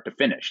go start to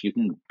finish. You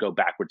can go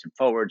backwards and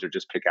forwards or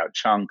just pick out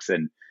chunks.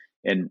 And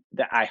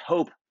I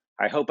hope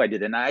I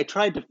did. And I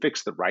tried to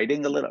fix the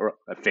writing a little, or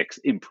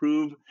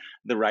improve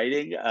the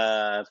writing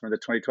from the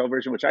 2012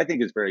 version, which I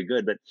think is very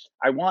good. But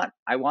I want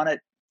it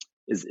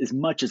as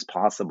much as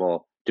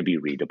possible to be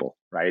readable,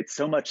 right?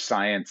 So much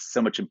science,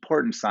 so much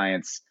important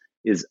science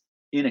is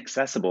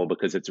inaccessible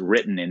because it's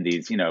written in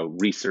these,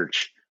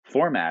 research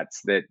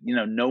formats that,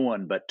 no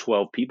one but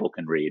 12 people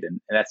can read.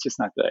 And that's just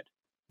not good.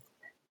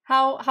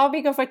 How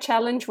big of a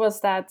challenge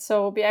was that?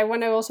 So I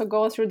want to also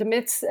go through the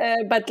myths,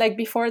 but like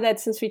before that,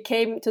 since we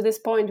came to this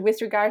point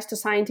with regards to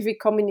scientific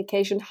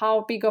communication,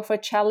 how big of a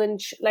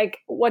challenge, like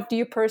what do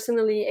you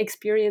personally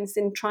experience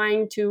in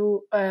trying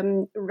to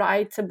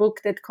write a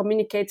book that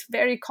communicates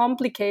very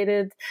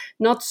complicated,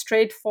 not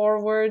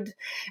straightforward,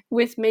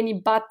 with many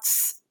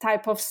buts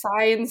type of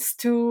science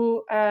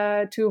to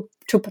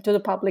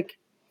the public?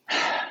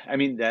 I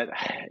mean, that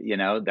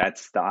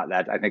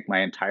I think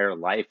my entire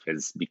life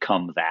has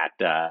become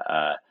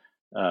that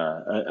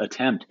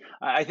attempt.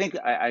 I think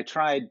I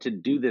tried to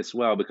do this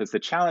well, because the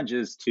challenge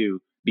is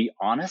to be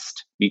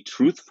honest, be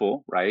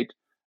truthful, right?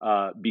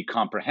 Be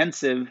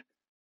comprehensive,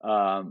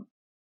 and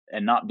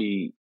not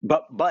be,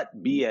 but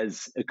be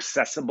as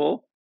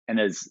accessible and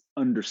as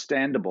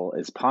understandable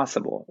as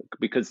possible,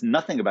 because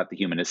nothing about the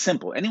human is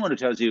simple. Anyone who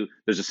tells you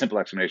there's a simple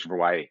explanation for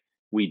why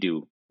we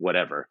do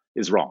whatever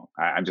is wrong.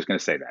 I'm just going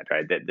to say that,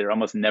 right? That there are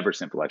almost never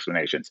simple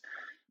explanations.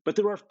 But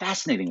there are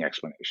fascinating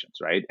explanations,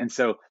 right? And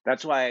so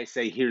that's why I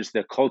say, here's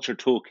the culture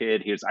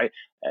toolkit, here's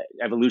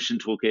evolution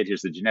toolkit,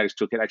 here's the genetics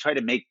toolkit. I try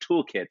to make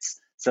toolkits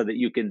so that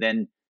you can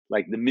then,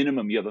 like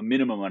you have a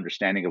minimum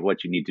understanding of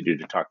what you need to do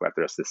to talk about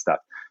the rest of this stuff.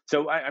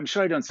 So I'm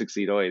sure I don't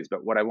succeed always,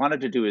 but what I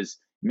wanted to do is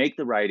make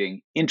the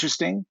writing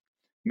interesting,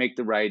 make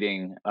the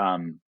writing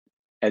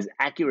as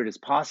accurate as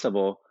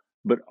possible,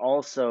 but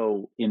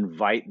also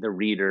invite the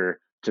reader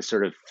to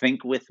sort of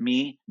think with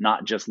me,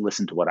 not just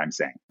listen to what I'm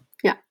saying.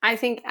 Yeah, I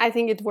think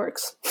it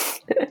works.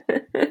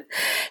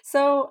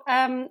 So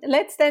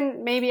let's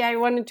then, maybe I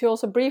wanted to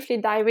also briefly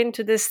dive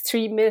into these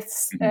 3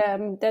 myths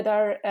that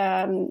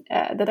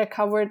are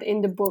covered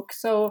in the book.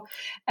 So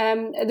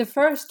the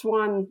first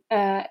one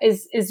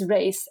is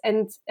race,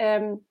 and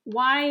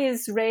why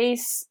is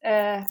race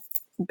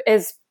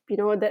as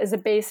as a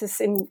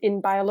basis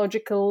in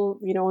biological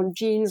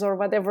genes or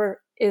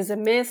whatever is a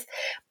myth,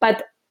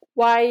 but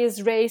why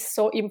is race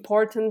so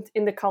important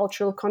in the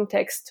cultural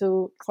context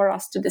for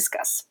us to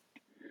discuss?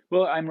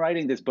 Well, I'm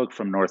writing this book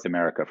from North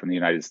America, from the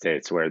United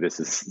States, where this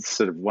is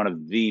sort of one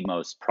of the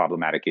most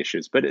problematic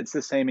issues. But it's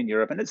the same in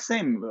Europe, and it's the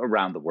same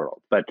around the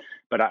world. But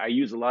I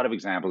use a lot of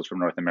examples from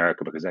North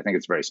America because I think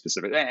it's very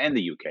specific, and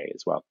the UK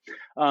as well.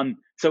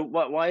 So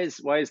why is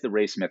the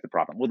race myth the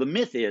problem? Well, the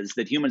myth is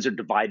that humans are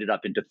divided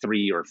up into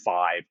 3 or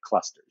 5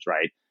 clusters,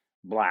 right?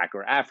 Black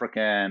or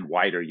African,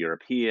 white or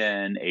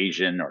European,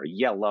 Asian or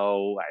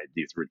yellow,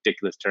 these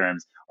ridiculous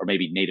terms, or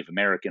maybe Native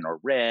American or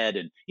red.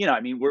 And,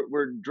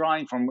 we're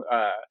drawing from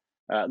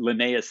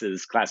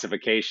Linnaeus's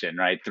classification,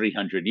 right,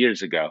 300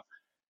 years ago.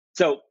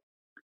 So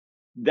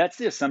that's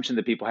the assumption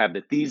that people have,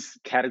 that these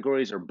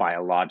categories are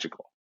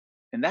biological.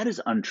 And that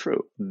is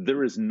untrue.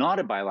 There is not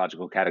a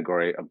biological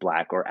category of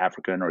Black or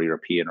African or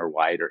European or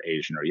white or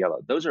Asian or yellow.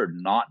 Those are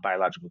not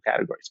biological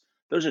categories.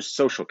 Those are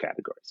social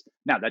categories.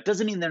 Now, that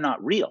doesn't mean they're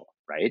not real,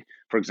 right?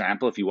 For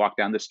example, if you walk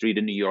down the street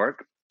in New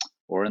York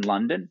or in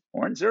London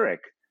or in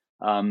Zurich,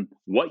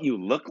 what you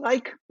look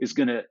like is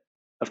going to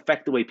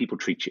affect the way people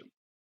treat you,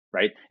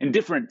 right? And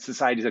different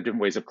societies have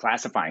different ways of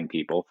classifying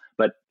people,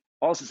 but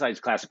all societies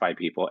classify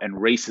people, and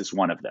race is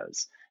one of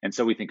those. And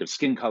so we think of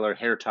skin color,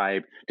 hair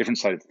type, different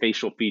sort of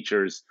facial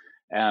features.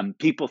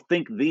 People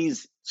think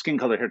these skin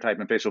color, hair type,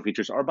 and facial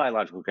features are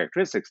biological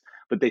characteristics,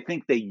 but they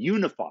think they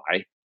unify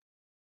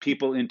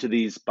people into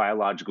these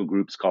biological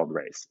groups called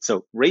race.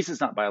 So race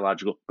is not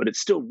biological, but it's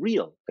still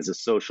real as a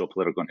social,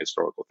 political, and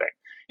historical thing.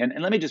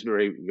 And let me just be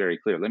very, very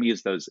clear. Let me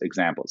use those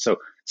examples. So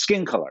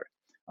skin color,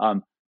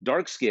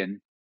 dark skin,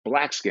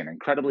 black skin,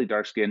 incredibly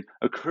dark skin,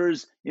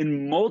 occurs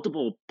in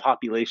multiple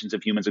populations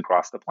of humans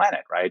across the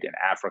planet, right? In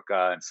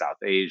Africa and South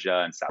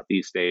Asia and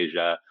Southeast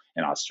Asia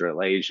and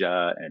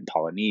Australasia and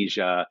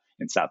Polynesia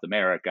and South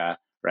America,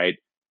 right?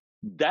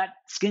 That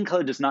skin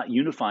color does not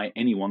unify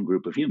any one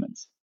group of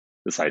humans,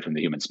 aside from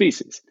the human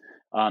species.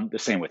 The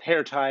same with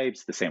hair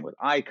types, the same with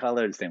eye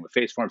color, the same with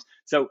face forms.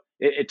 So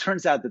it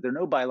turns out that there are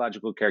no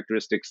biological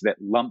characteristics that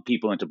lump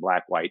people into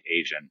Black, white,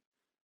 Asian,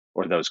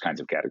 or those kinds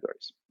of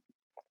categories.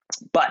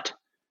 But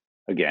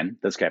again,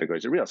 those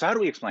categories are real. So how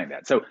do we explain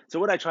that? So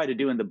what I try to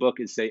do in the book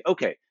is say,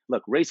 okay,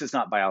 look, race is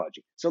not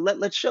biology. So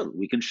let's show,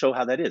 we can show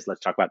how that is.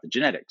 Let's talk about the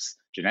genetics.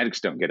 Genetics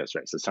don't get us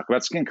race. Let's talk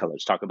about skin color.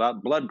 Let's talk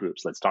about blood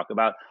groups. Let's talk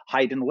about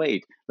height and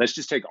weight. Let's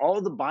just take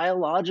all the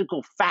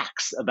biological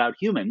facts about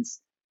humans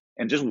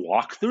and just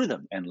walk through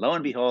them. And lo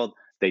and behold,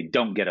 they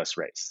don't get us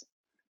race.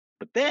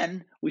 But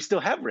then we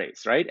still have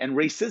race, right? And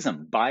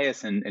racism,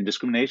 bias and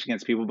discrimination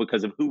against people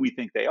because of who we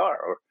think they are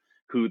or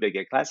who they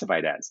get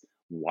classified as.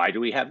 Why do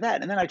we have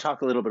that? And then I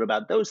talk a little bit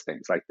about those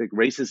things, like the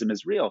racism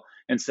is real.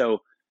 And so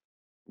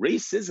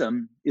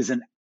racism is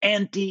an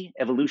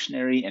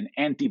anti-evolutionary and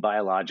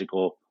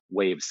anti-biological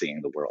way of seeing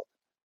the world,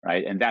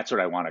 right? And that's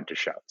what I wanted to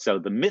show. So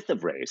the myth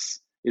of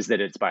race is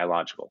that it's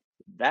biological.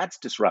 That's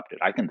disrupted.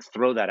 I can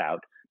throw that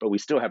out, but we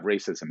still have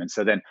racism. And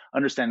so then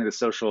understanding the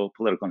social,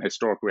 political, and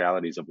historical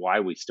realities of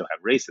why we still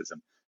have racism,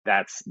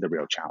 that's the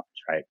real challenge,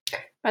 right?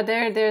 But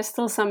there's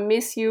still some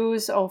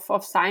misuse of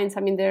science.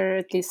 I mean, there are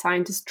at least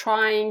scientists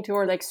trying to,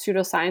 or like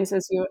pseudoscience,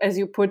 as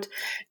you put,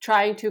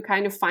 trying to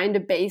kind of find a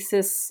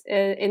basis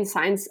in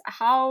science.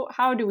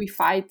 How do we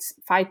fight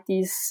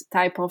these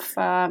type of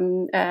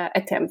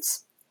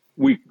attempts?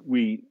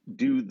 We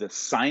do the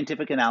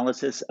scientific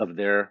analysis of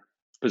their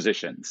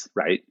positions,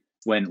 right?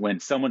 When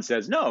someone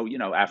says, no,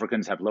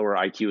 Africans have lower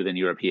IQ than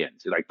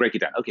Europeans, you like break it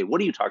down. Okay, what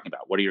are you talking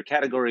about? What are your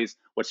categories?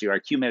 What's your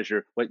IQ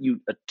measure? What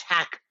you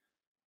attack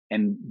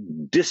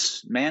and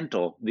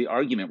dismantle the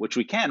argument, which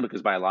we can,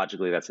 because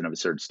biologically that's an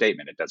absurd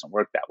statement. It doesn't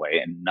work that way.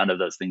 And none of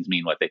those things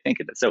mean what they think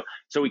it does.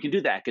 So we can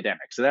do the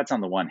academic. So that's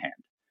on the one hand.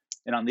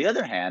 And on the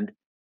other hand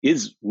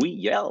is we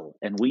yell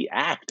and we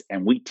act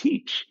and we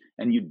teach,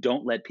 and you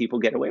don't let people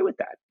get away with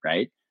that,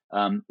 right?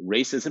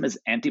 Racism is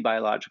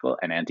anti-biological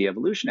and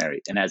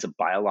anti-evolutionary. And as a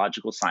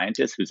biological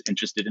scientist who's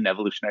interested in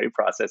evolutionary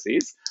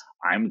processes,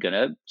 I'm going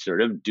to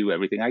sort of do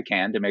everything I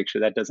can to make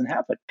sure that doesn't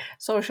happen.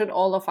 So should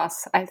all of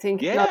us, I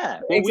think.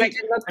 Yeah.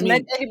 Not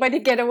let anybody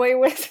get away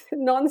with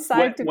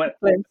non-scientific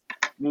claims.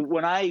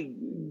 when I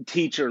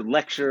teach or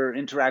lecture,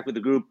 interact with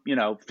a group,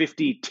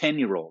 50,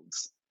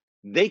 10-year-olds,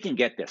 they can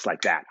get this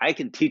like that. I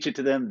can teach it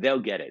to them, they'll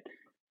get it.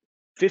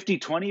 50,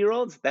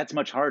 20-year-olds, that's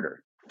much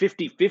harder.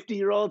 50,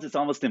 50-year-olds, it's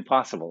almost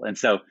impossible. And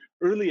so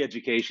early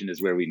education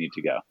is where we need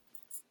to go.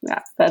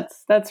 Yeah,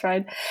 that's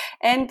right.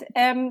 And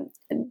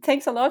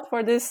thanks a lot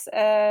for this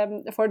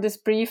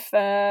brief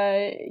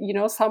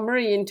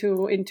summary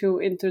into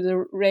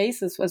the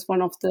races was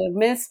one of the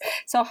myths.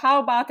 So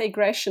how about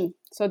aggression?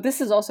 So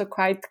this is also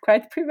quite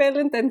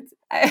prevalent, and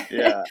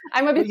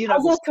I'm a bit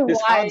puzzled to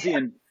why.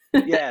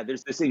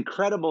 There's this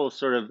incredible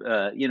sort of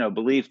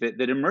belief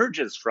that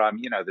emerges from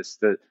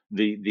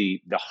the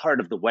heart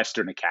of the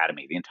Western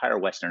academy, the entire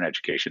Western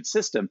education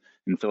system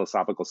and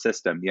philosophical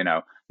system,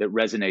 that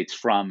resonates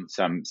from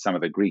some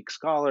of the Greek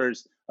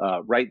scholars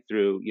right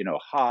through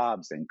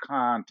Hobbes and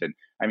Kant, and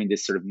I mean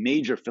this sort of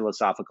major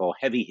philosophical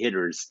heavy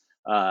hitters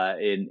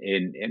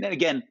and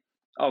again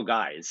all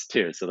guys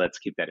too, so let's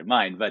keep that in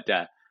mind. But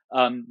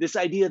this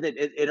idea that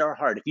at our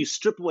heart, if you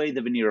strip away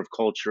the veneer of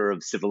culture,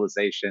 of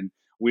civilization,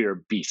 we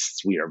are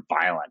beasts, we are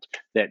violent,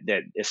 that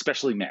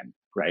especially men,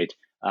 right?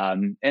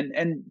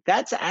 And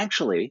that's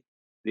actually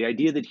the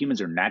idea that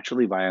humans are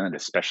naturally violent,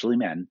 especially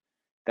men.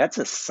 That's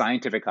a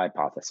scientific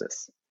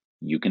hypothesis.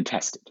 You can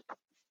test it.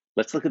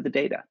 Let's look at the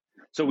data.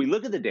 So we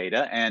look at the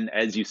data, and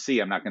as you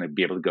see, I'm not going to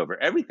be able to go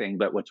over everything,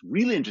 but what's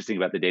really interesting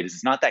about the data is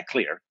it's not that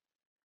clear.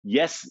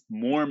 Yes,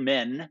 more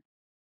men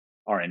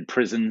are in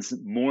prisons,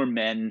 more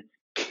men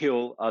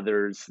kill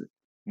others,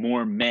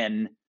 more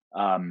men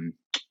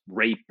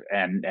rape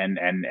and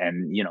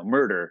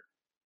murder,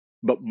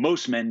 but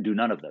most men do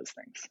none of those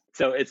things.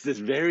 So it's this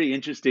very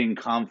interesting,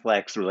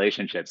 complex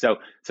relationship. So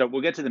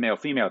we'll get to the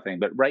male-female thing,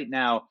 but right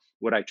now,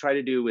 what I try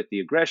to do with the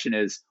aggression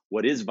is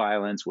what is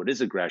violence, what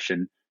is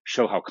aggression,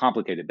 show how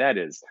complicated that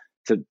is.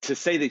 To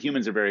say that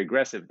humans are very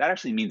aggressive, that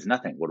actually means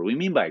nothing. What do we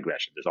mean by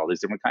aggression? There's all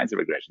these different kinds of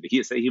aggression.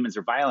 To say humans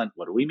are violent,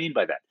 what do we mean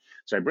by that?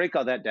 So I break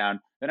all that down.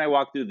 Then I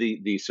walk through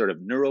the sort of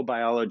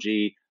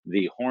neurobiology,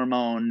 the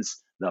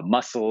hormones, the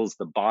muscles,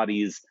 the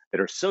bodies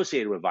that are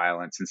associated with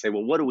violence and say,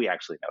 well, what do we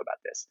actually know about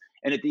this?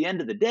 And at the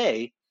end of the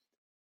day,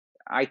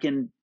 I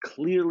can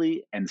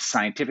clearly and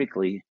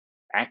scientifically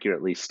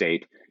accurately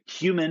state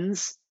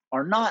humans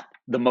are not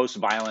the most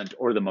violent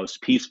or the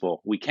most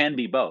peaceful. We can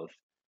be both,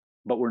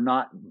 but we're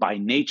not by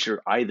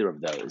nature either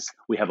of those.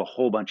 We have a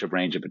whole bunch of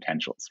range of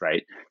potentials,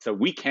 right? So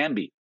we can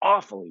be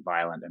awfully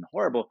violent and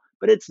horrible,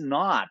 but it's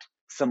not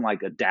some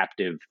like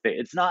adaptive thing.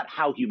 It's not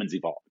how humans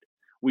evolved.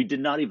 We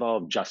did not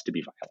evolve just to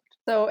be violent.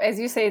 So as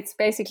you say, it's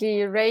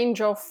basically a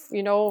range of,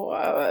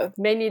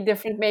 many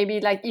different maybe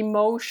like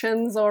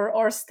emotions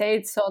or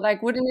states. So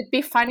like, wouldn't it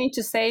be funny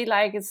to say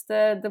like it's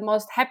the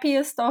most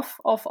happiest of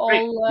all?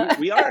 Right.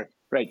 We are,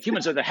 right.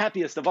 Humans are the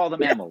happiest of all the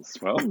mammals.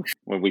 Well,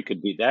 we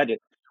could be that.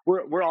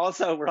 We're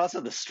also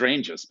the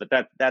strangest, but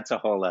that's a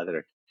whole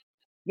other.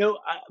 No,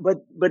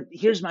 but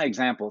here's my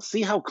example.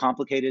 See how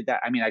complicated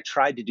that. I mean, I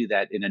tried to do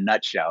that in a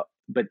nutshell,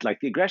 but like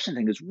the aggression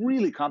thing is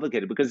really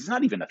complicated because it's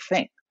not even a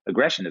thing.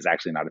 Aggression is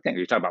actually not a thing. Are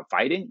you talking about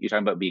fighting? You're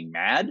talking about being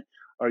mad?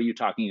 Are you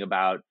talking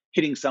about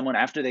hitting someone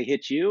after they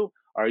hit you?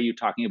 Are you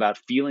talking about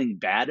feeling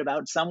bad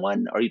about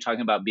someone? Are you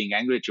talking about being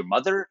angry at your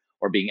mother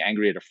or being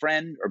angry at a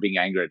friend or being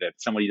angry at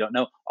someone you don't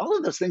know? All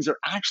of those things are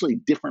actually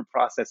different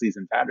processes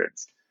and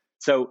patterns.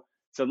 So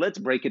let's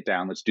break it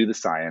down. Let's do the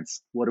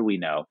science. What do we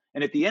know?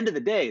 And at the end of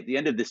the day, at the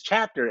end of this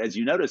chapter, as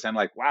you notice, I'm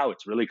like, wow,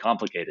 it's really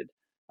complicated.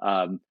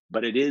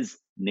 But it is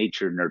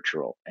nature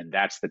nurtural. And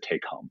that's the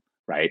take home,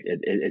 right?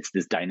 It's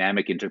this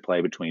dynamic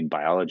interplay between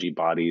biology,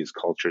 bodies,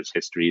 cultures,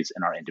 histories,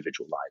 and our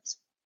individual lives.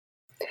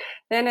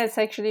 Then it's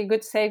actually a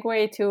good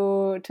segue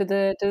to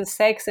the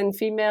sex and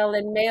female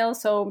and male.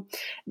 So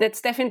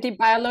that's definitely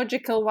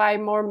biological why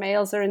more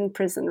males are in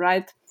prison,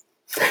 right?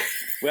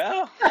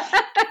 Well,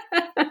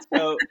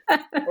 so,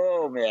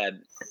 oh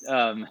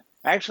man.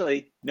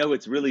 Actually, no,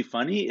 what's really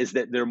funny is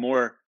that there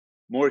are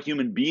more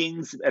human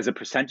beings as a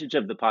percentage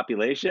of the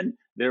population.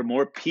 There are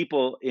more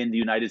people in the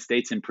United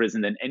States in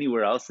prison than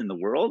anywhere else in the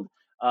world.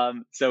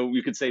 So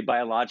you could say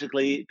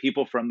biologically,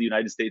 people from the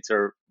United States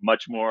are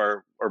much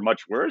more or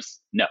much worse.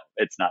 No,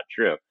 it's not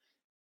true.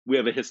 We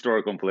have a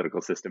historical and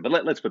political system,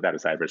 but let's put that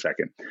aside for a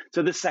second.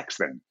 So the sex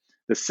thing,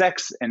 the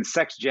sex and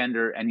sex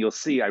gender, and you'll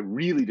see I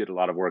really did a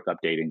lot of work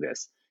updating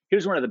this.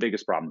 Here's one of the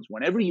biggest problems.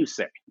 Whenever you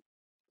say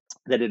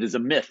that it is a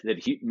myth that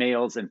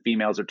males and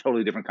females are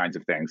totally different kinds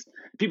of things,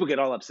 people get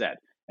all upset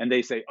and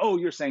they say, oh,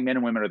 you're saying men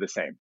and women are the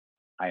same.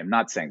 I am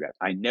not saying that.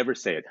 I never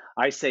say it.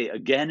 I say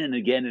again and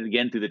again and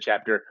again through the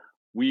chapter,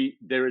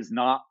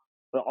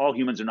 all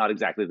humans are not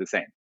exactly the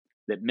same.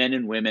 That men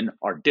and women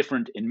are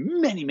different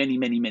in many, many,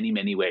 many, many,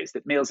 many ways.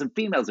 That males and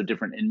females are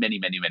different in many,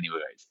 many, many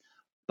ways.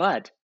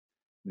 But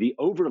the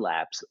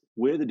overlaps,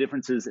 where the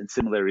differences and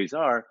similarities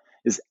are,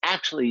 is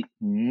actually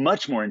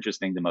much more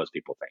interesting than most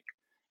people think.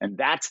 And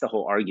that's the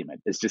whole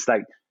argument. It's just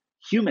like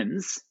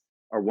humans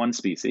are one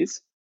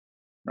species,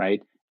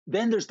 right?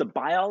 Then there's the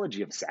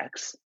biology of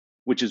sex,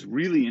 which is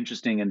really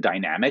interesting and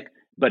dynamic,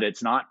 but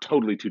it's not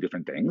totally two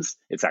different things.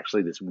 It's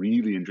actually this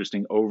really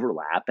interesting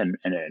overlap and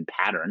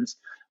patterns.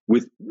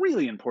 with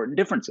really important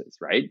differences,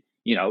 right?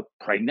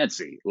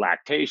 Pregnancy,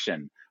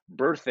 lactation,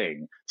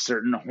 birthing,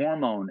 certain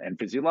hormone and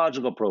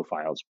physiological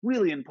profiles,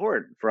 really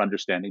important for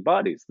understanding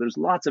bodies. There's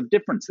lots of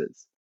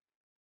differences,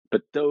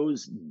 but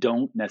those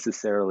don't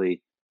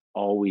necessarily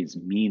always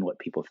mean what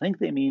people think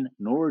they mean,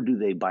 nor do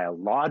they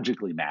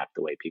biologically map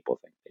the way people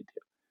think they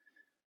do.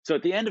 So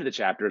at the end of the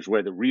chapter is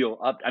where the real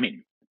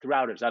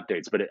throughout there's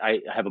updates, but I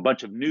have a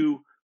bunch of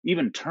new,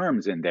 even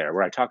terms in there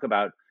where I talk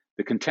about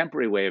the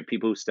contemporary way of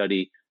people who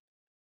study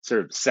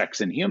sort of sex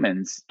in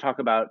humans, talk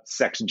about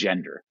sex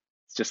gender.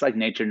 It's just like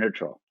nature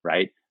neutral,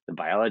 right? The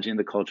biology and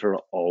the culture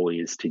are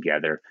always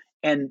together.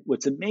 And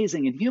what's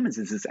amazing in humans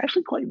is it's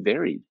actually quite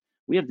varied.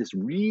 We have this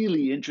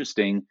really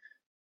interesting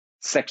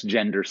sex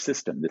gender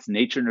system, this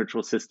nature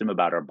neutral system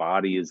about our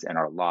bodies and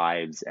our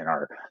lives and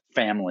our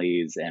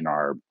families and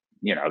our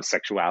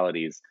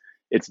sexualities.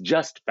 It's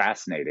just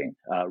fascinating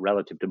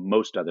relative to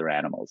most other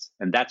animals.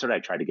 And that's what I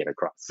try to get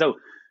across.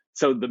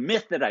 So the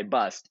myth that I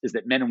bust is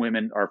that men and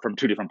women are from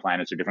two different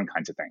planets or different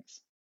kinds of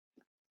things.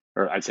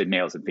 Or I'd say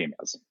males and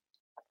females.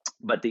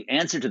 But the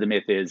answer to the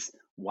myth is,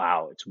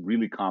 wow, it's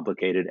really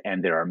complicated.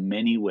 And there are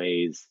many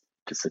ways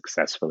to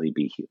successfully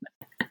be human.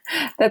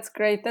 That's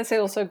great. That's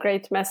also a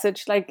great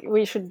message. Like,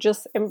 we should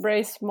just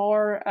embrace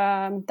more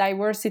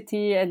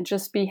diversity and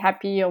just be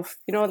happy of,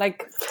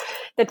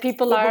 that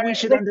people are. But we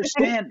should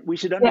understand. We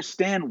should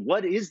understand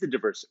what is the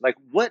diversity. Like,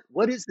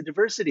 what is the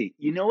diversity?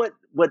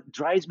 What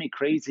drives me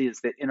crazy is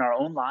that in our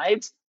own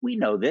lives, we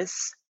know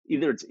this.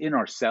 Either it's in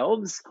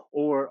ourselves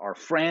or our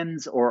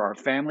friends or our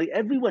family.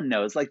 Everyone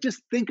knows. Like,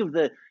 just think of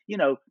the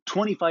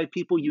 25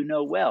 people you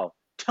know well.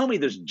 Tell me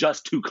there's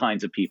just two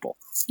kinds of people.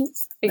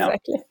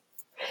 Exactly. No.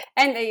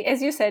 And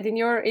as you said,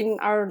 in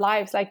our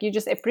lives, like, you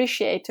just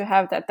appreciate to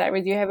have that.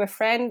 You have a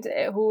friend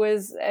who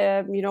is,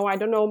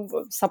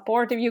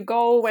 supportive. You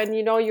go when,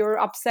 you're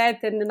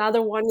upset, and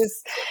another one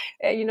is,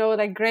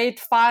 like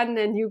great fun,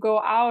 and you go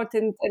out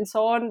and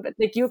so on. But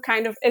like, you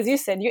kind of, as you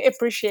said, you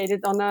appreciate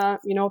it on a,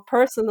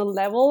 personal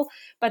level.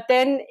 But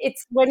then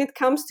it's when it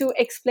comes to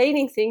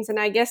explaining things, and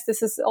I guess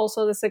this is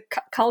a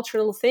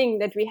cultural thing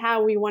that we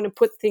want to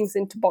put things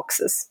into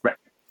boxes. Right.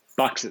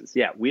 Boxes.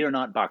 Yeah. We are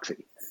not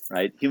boxy.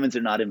 Right? Humans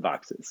are not in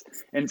boxes.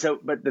 And so,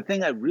 but the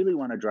thing I really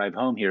want to drive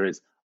home here is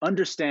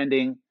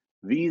understanding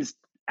these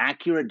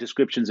accurate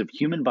descriptions of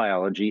human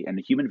biology and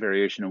the human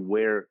variation and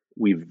where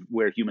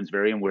humans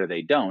vary and where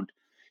they don't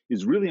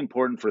is really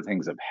important for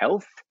things of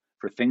health,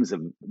 for things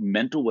of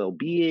mental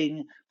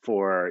well-being,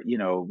 for,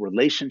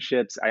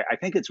 relationships. I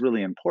think it's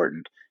really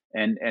important.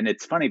 And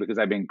it's funny because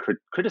I've been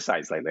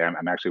criticized lately.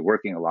 I'm actually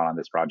working a lot on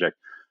this project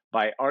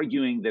by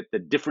arguing that the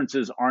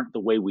differences aren't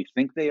the way we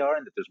think they are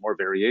and that there's more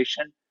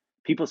variation.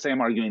 People say I'm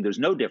arguing there's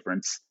no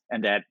difference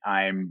and that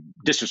I'm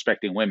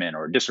disrespecting women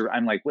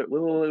I'm like, wait,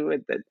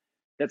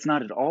 that's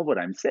not at all what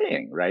I'm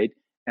saying, right?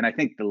 And I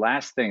think the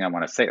last thing I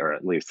want to say, or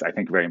at least I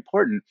think very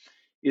important,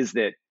 is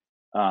that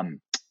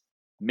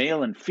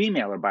male and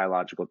female are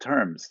biological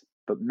terms,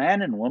 but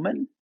man and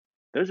woman,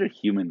 those are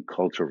human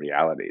cultural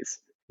realities.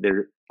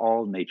 They're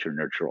all nature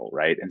neutral,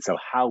 right? And so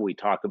how we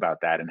talk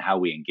about that and how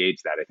we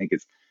engage that, I think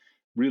is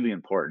really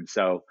important.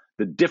 So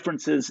the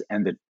differences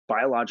and the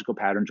biological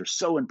patterns are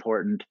so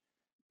important,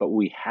 but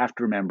we have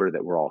to remember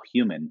that we're all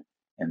human,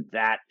 and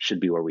that should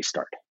be where we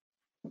start.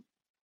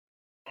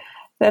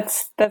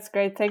 That's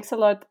great. Thanks a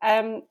lot.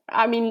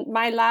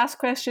 My last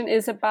question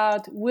is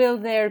about, will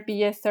there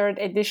be a third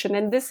edition?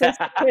 And this is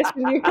a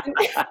question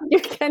you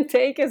can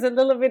take as a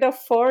little bit of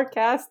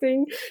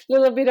forecasting, a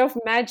little bit of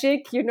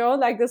magic,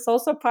 like this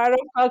also part of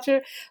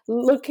culture,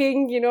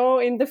 looking,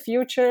 in the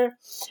future.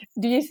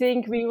 Do you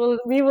think we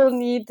will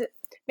need,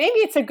 maybe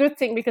it's a good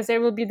thing because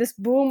there will be this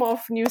boom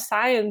of new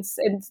science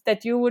and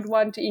that you would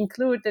want to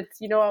include that,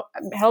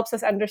 helps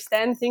us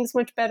understand things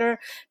much better.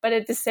 But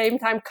at the same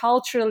time,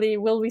 culturally,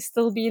 will we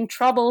still be in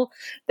trouble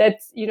that,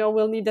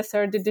 we'll need a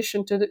third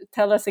edition to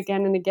tell us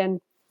again and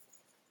again?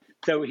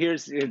 So you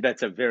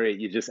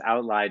just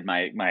outlined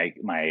my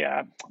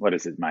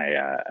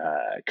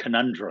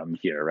conundrum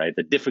here, right?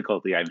 The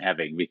difficulty I'm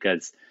having,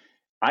 because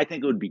I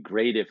think it would be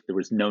great if there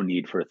was no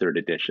need for a third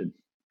edition.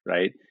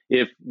 Right?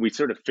 If we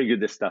sort of figured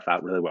this stuff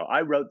out really well.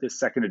 I wrote this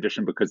second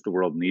edition because the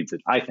world needs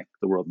it. I think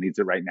the world needs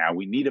it right now.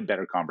 We need a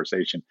better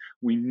conversation.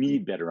 We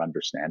need better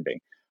understanding.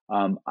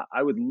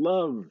 I would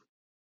love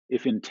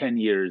if in 10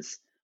 years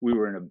we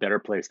were in a better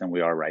place than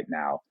we are right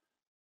now.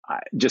 I'm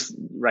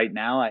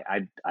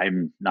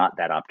not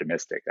that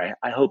optimistic.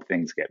 I hope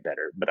things get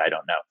better, but I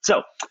don't know.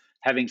 So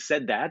having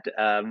said that,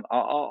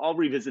 I'll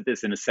revisit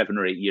this in 7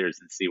 or 8 years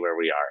and see where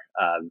we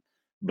are.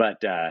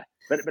 But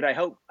I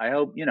hope,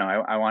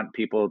 I want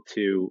people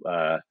to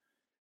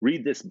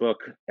read this book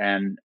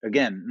and,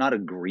 again, not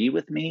agree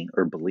with me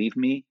or believe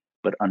me,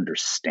 but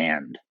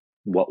understand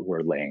what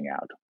we're laying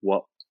out,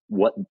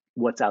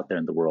 what's out there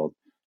in the world.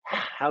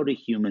 How do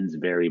humans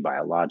vary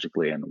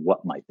biologically, and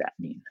what might that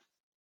mean?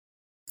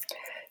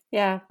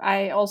 Yeah,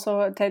 I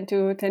also tend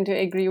to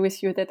agree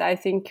with you that I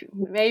think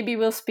maybe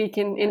we'll speak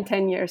in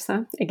 10 years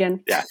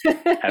again. Yeah,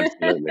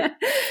 absolutely.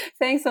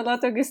 Thanks a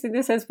lot, Agustín.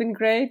 This has been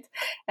great,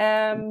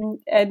 and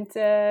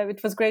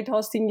it was great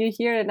hosting you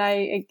here. And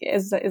I,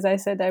 as I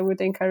said, I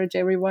would encourage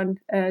everyone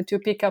to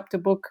pick up the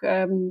book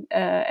and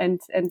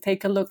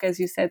take a look,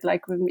 as you said,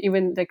 like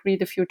even like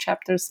read a few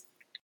chapters.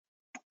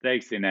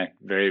 Thanks, Ine.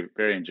 Very,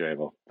 very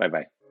enjoyable.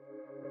 Bye-bye.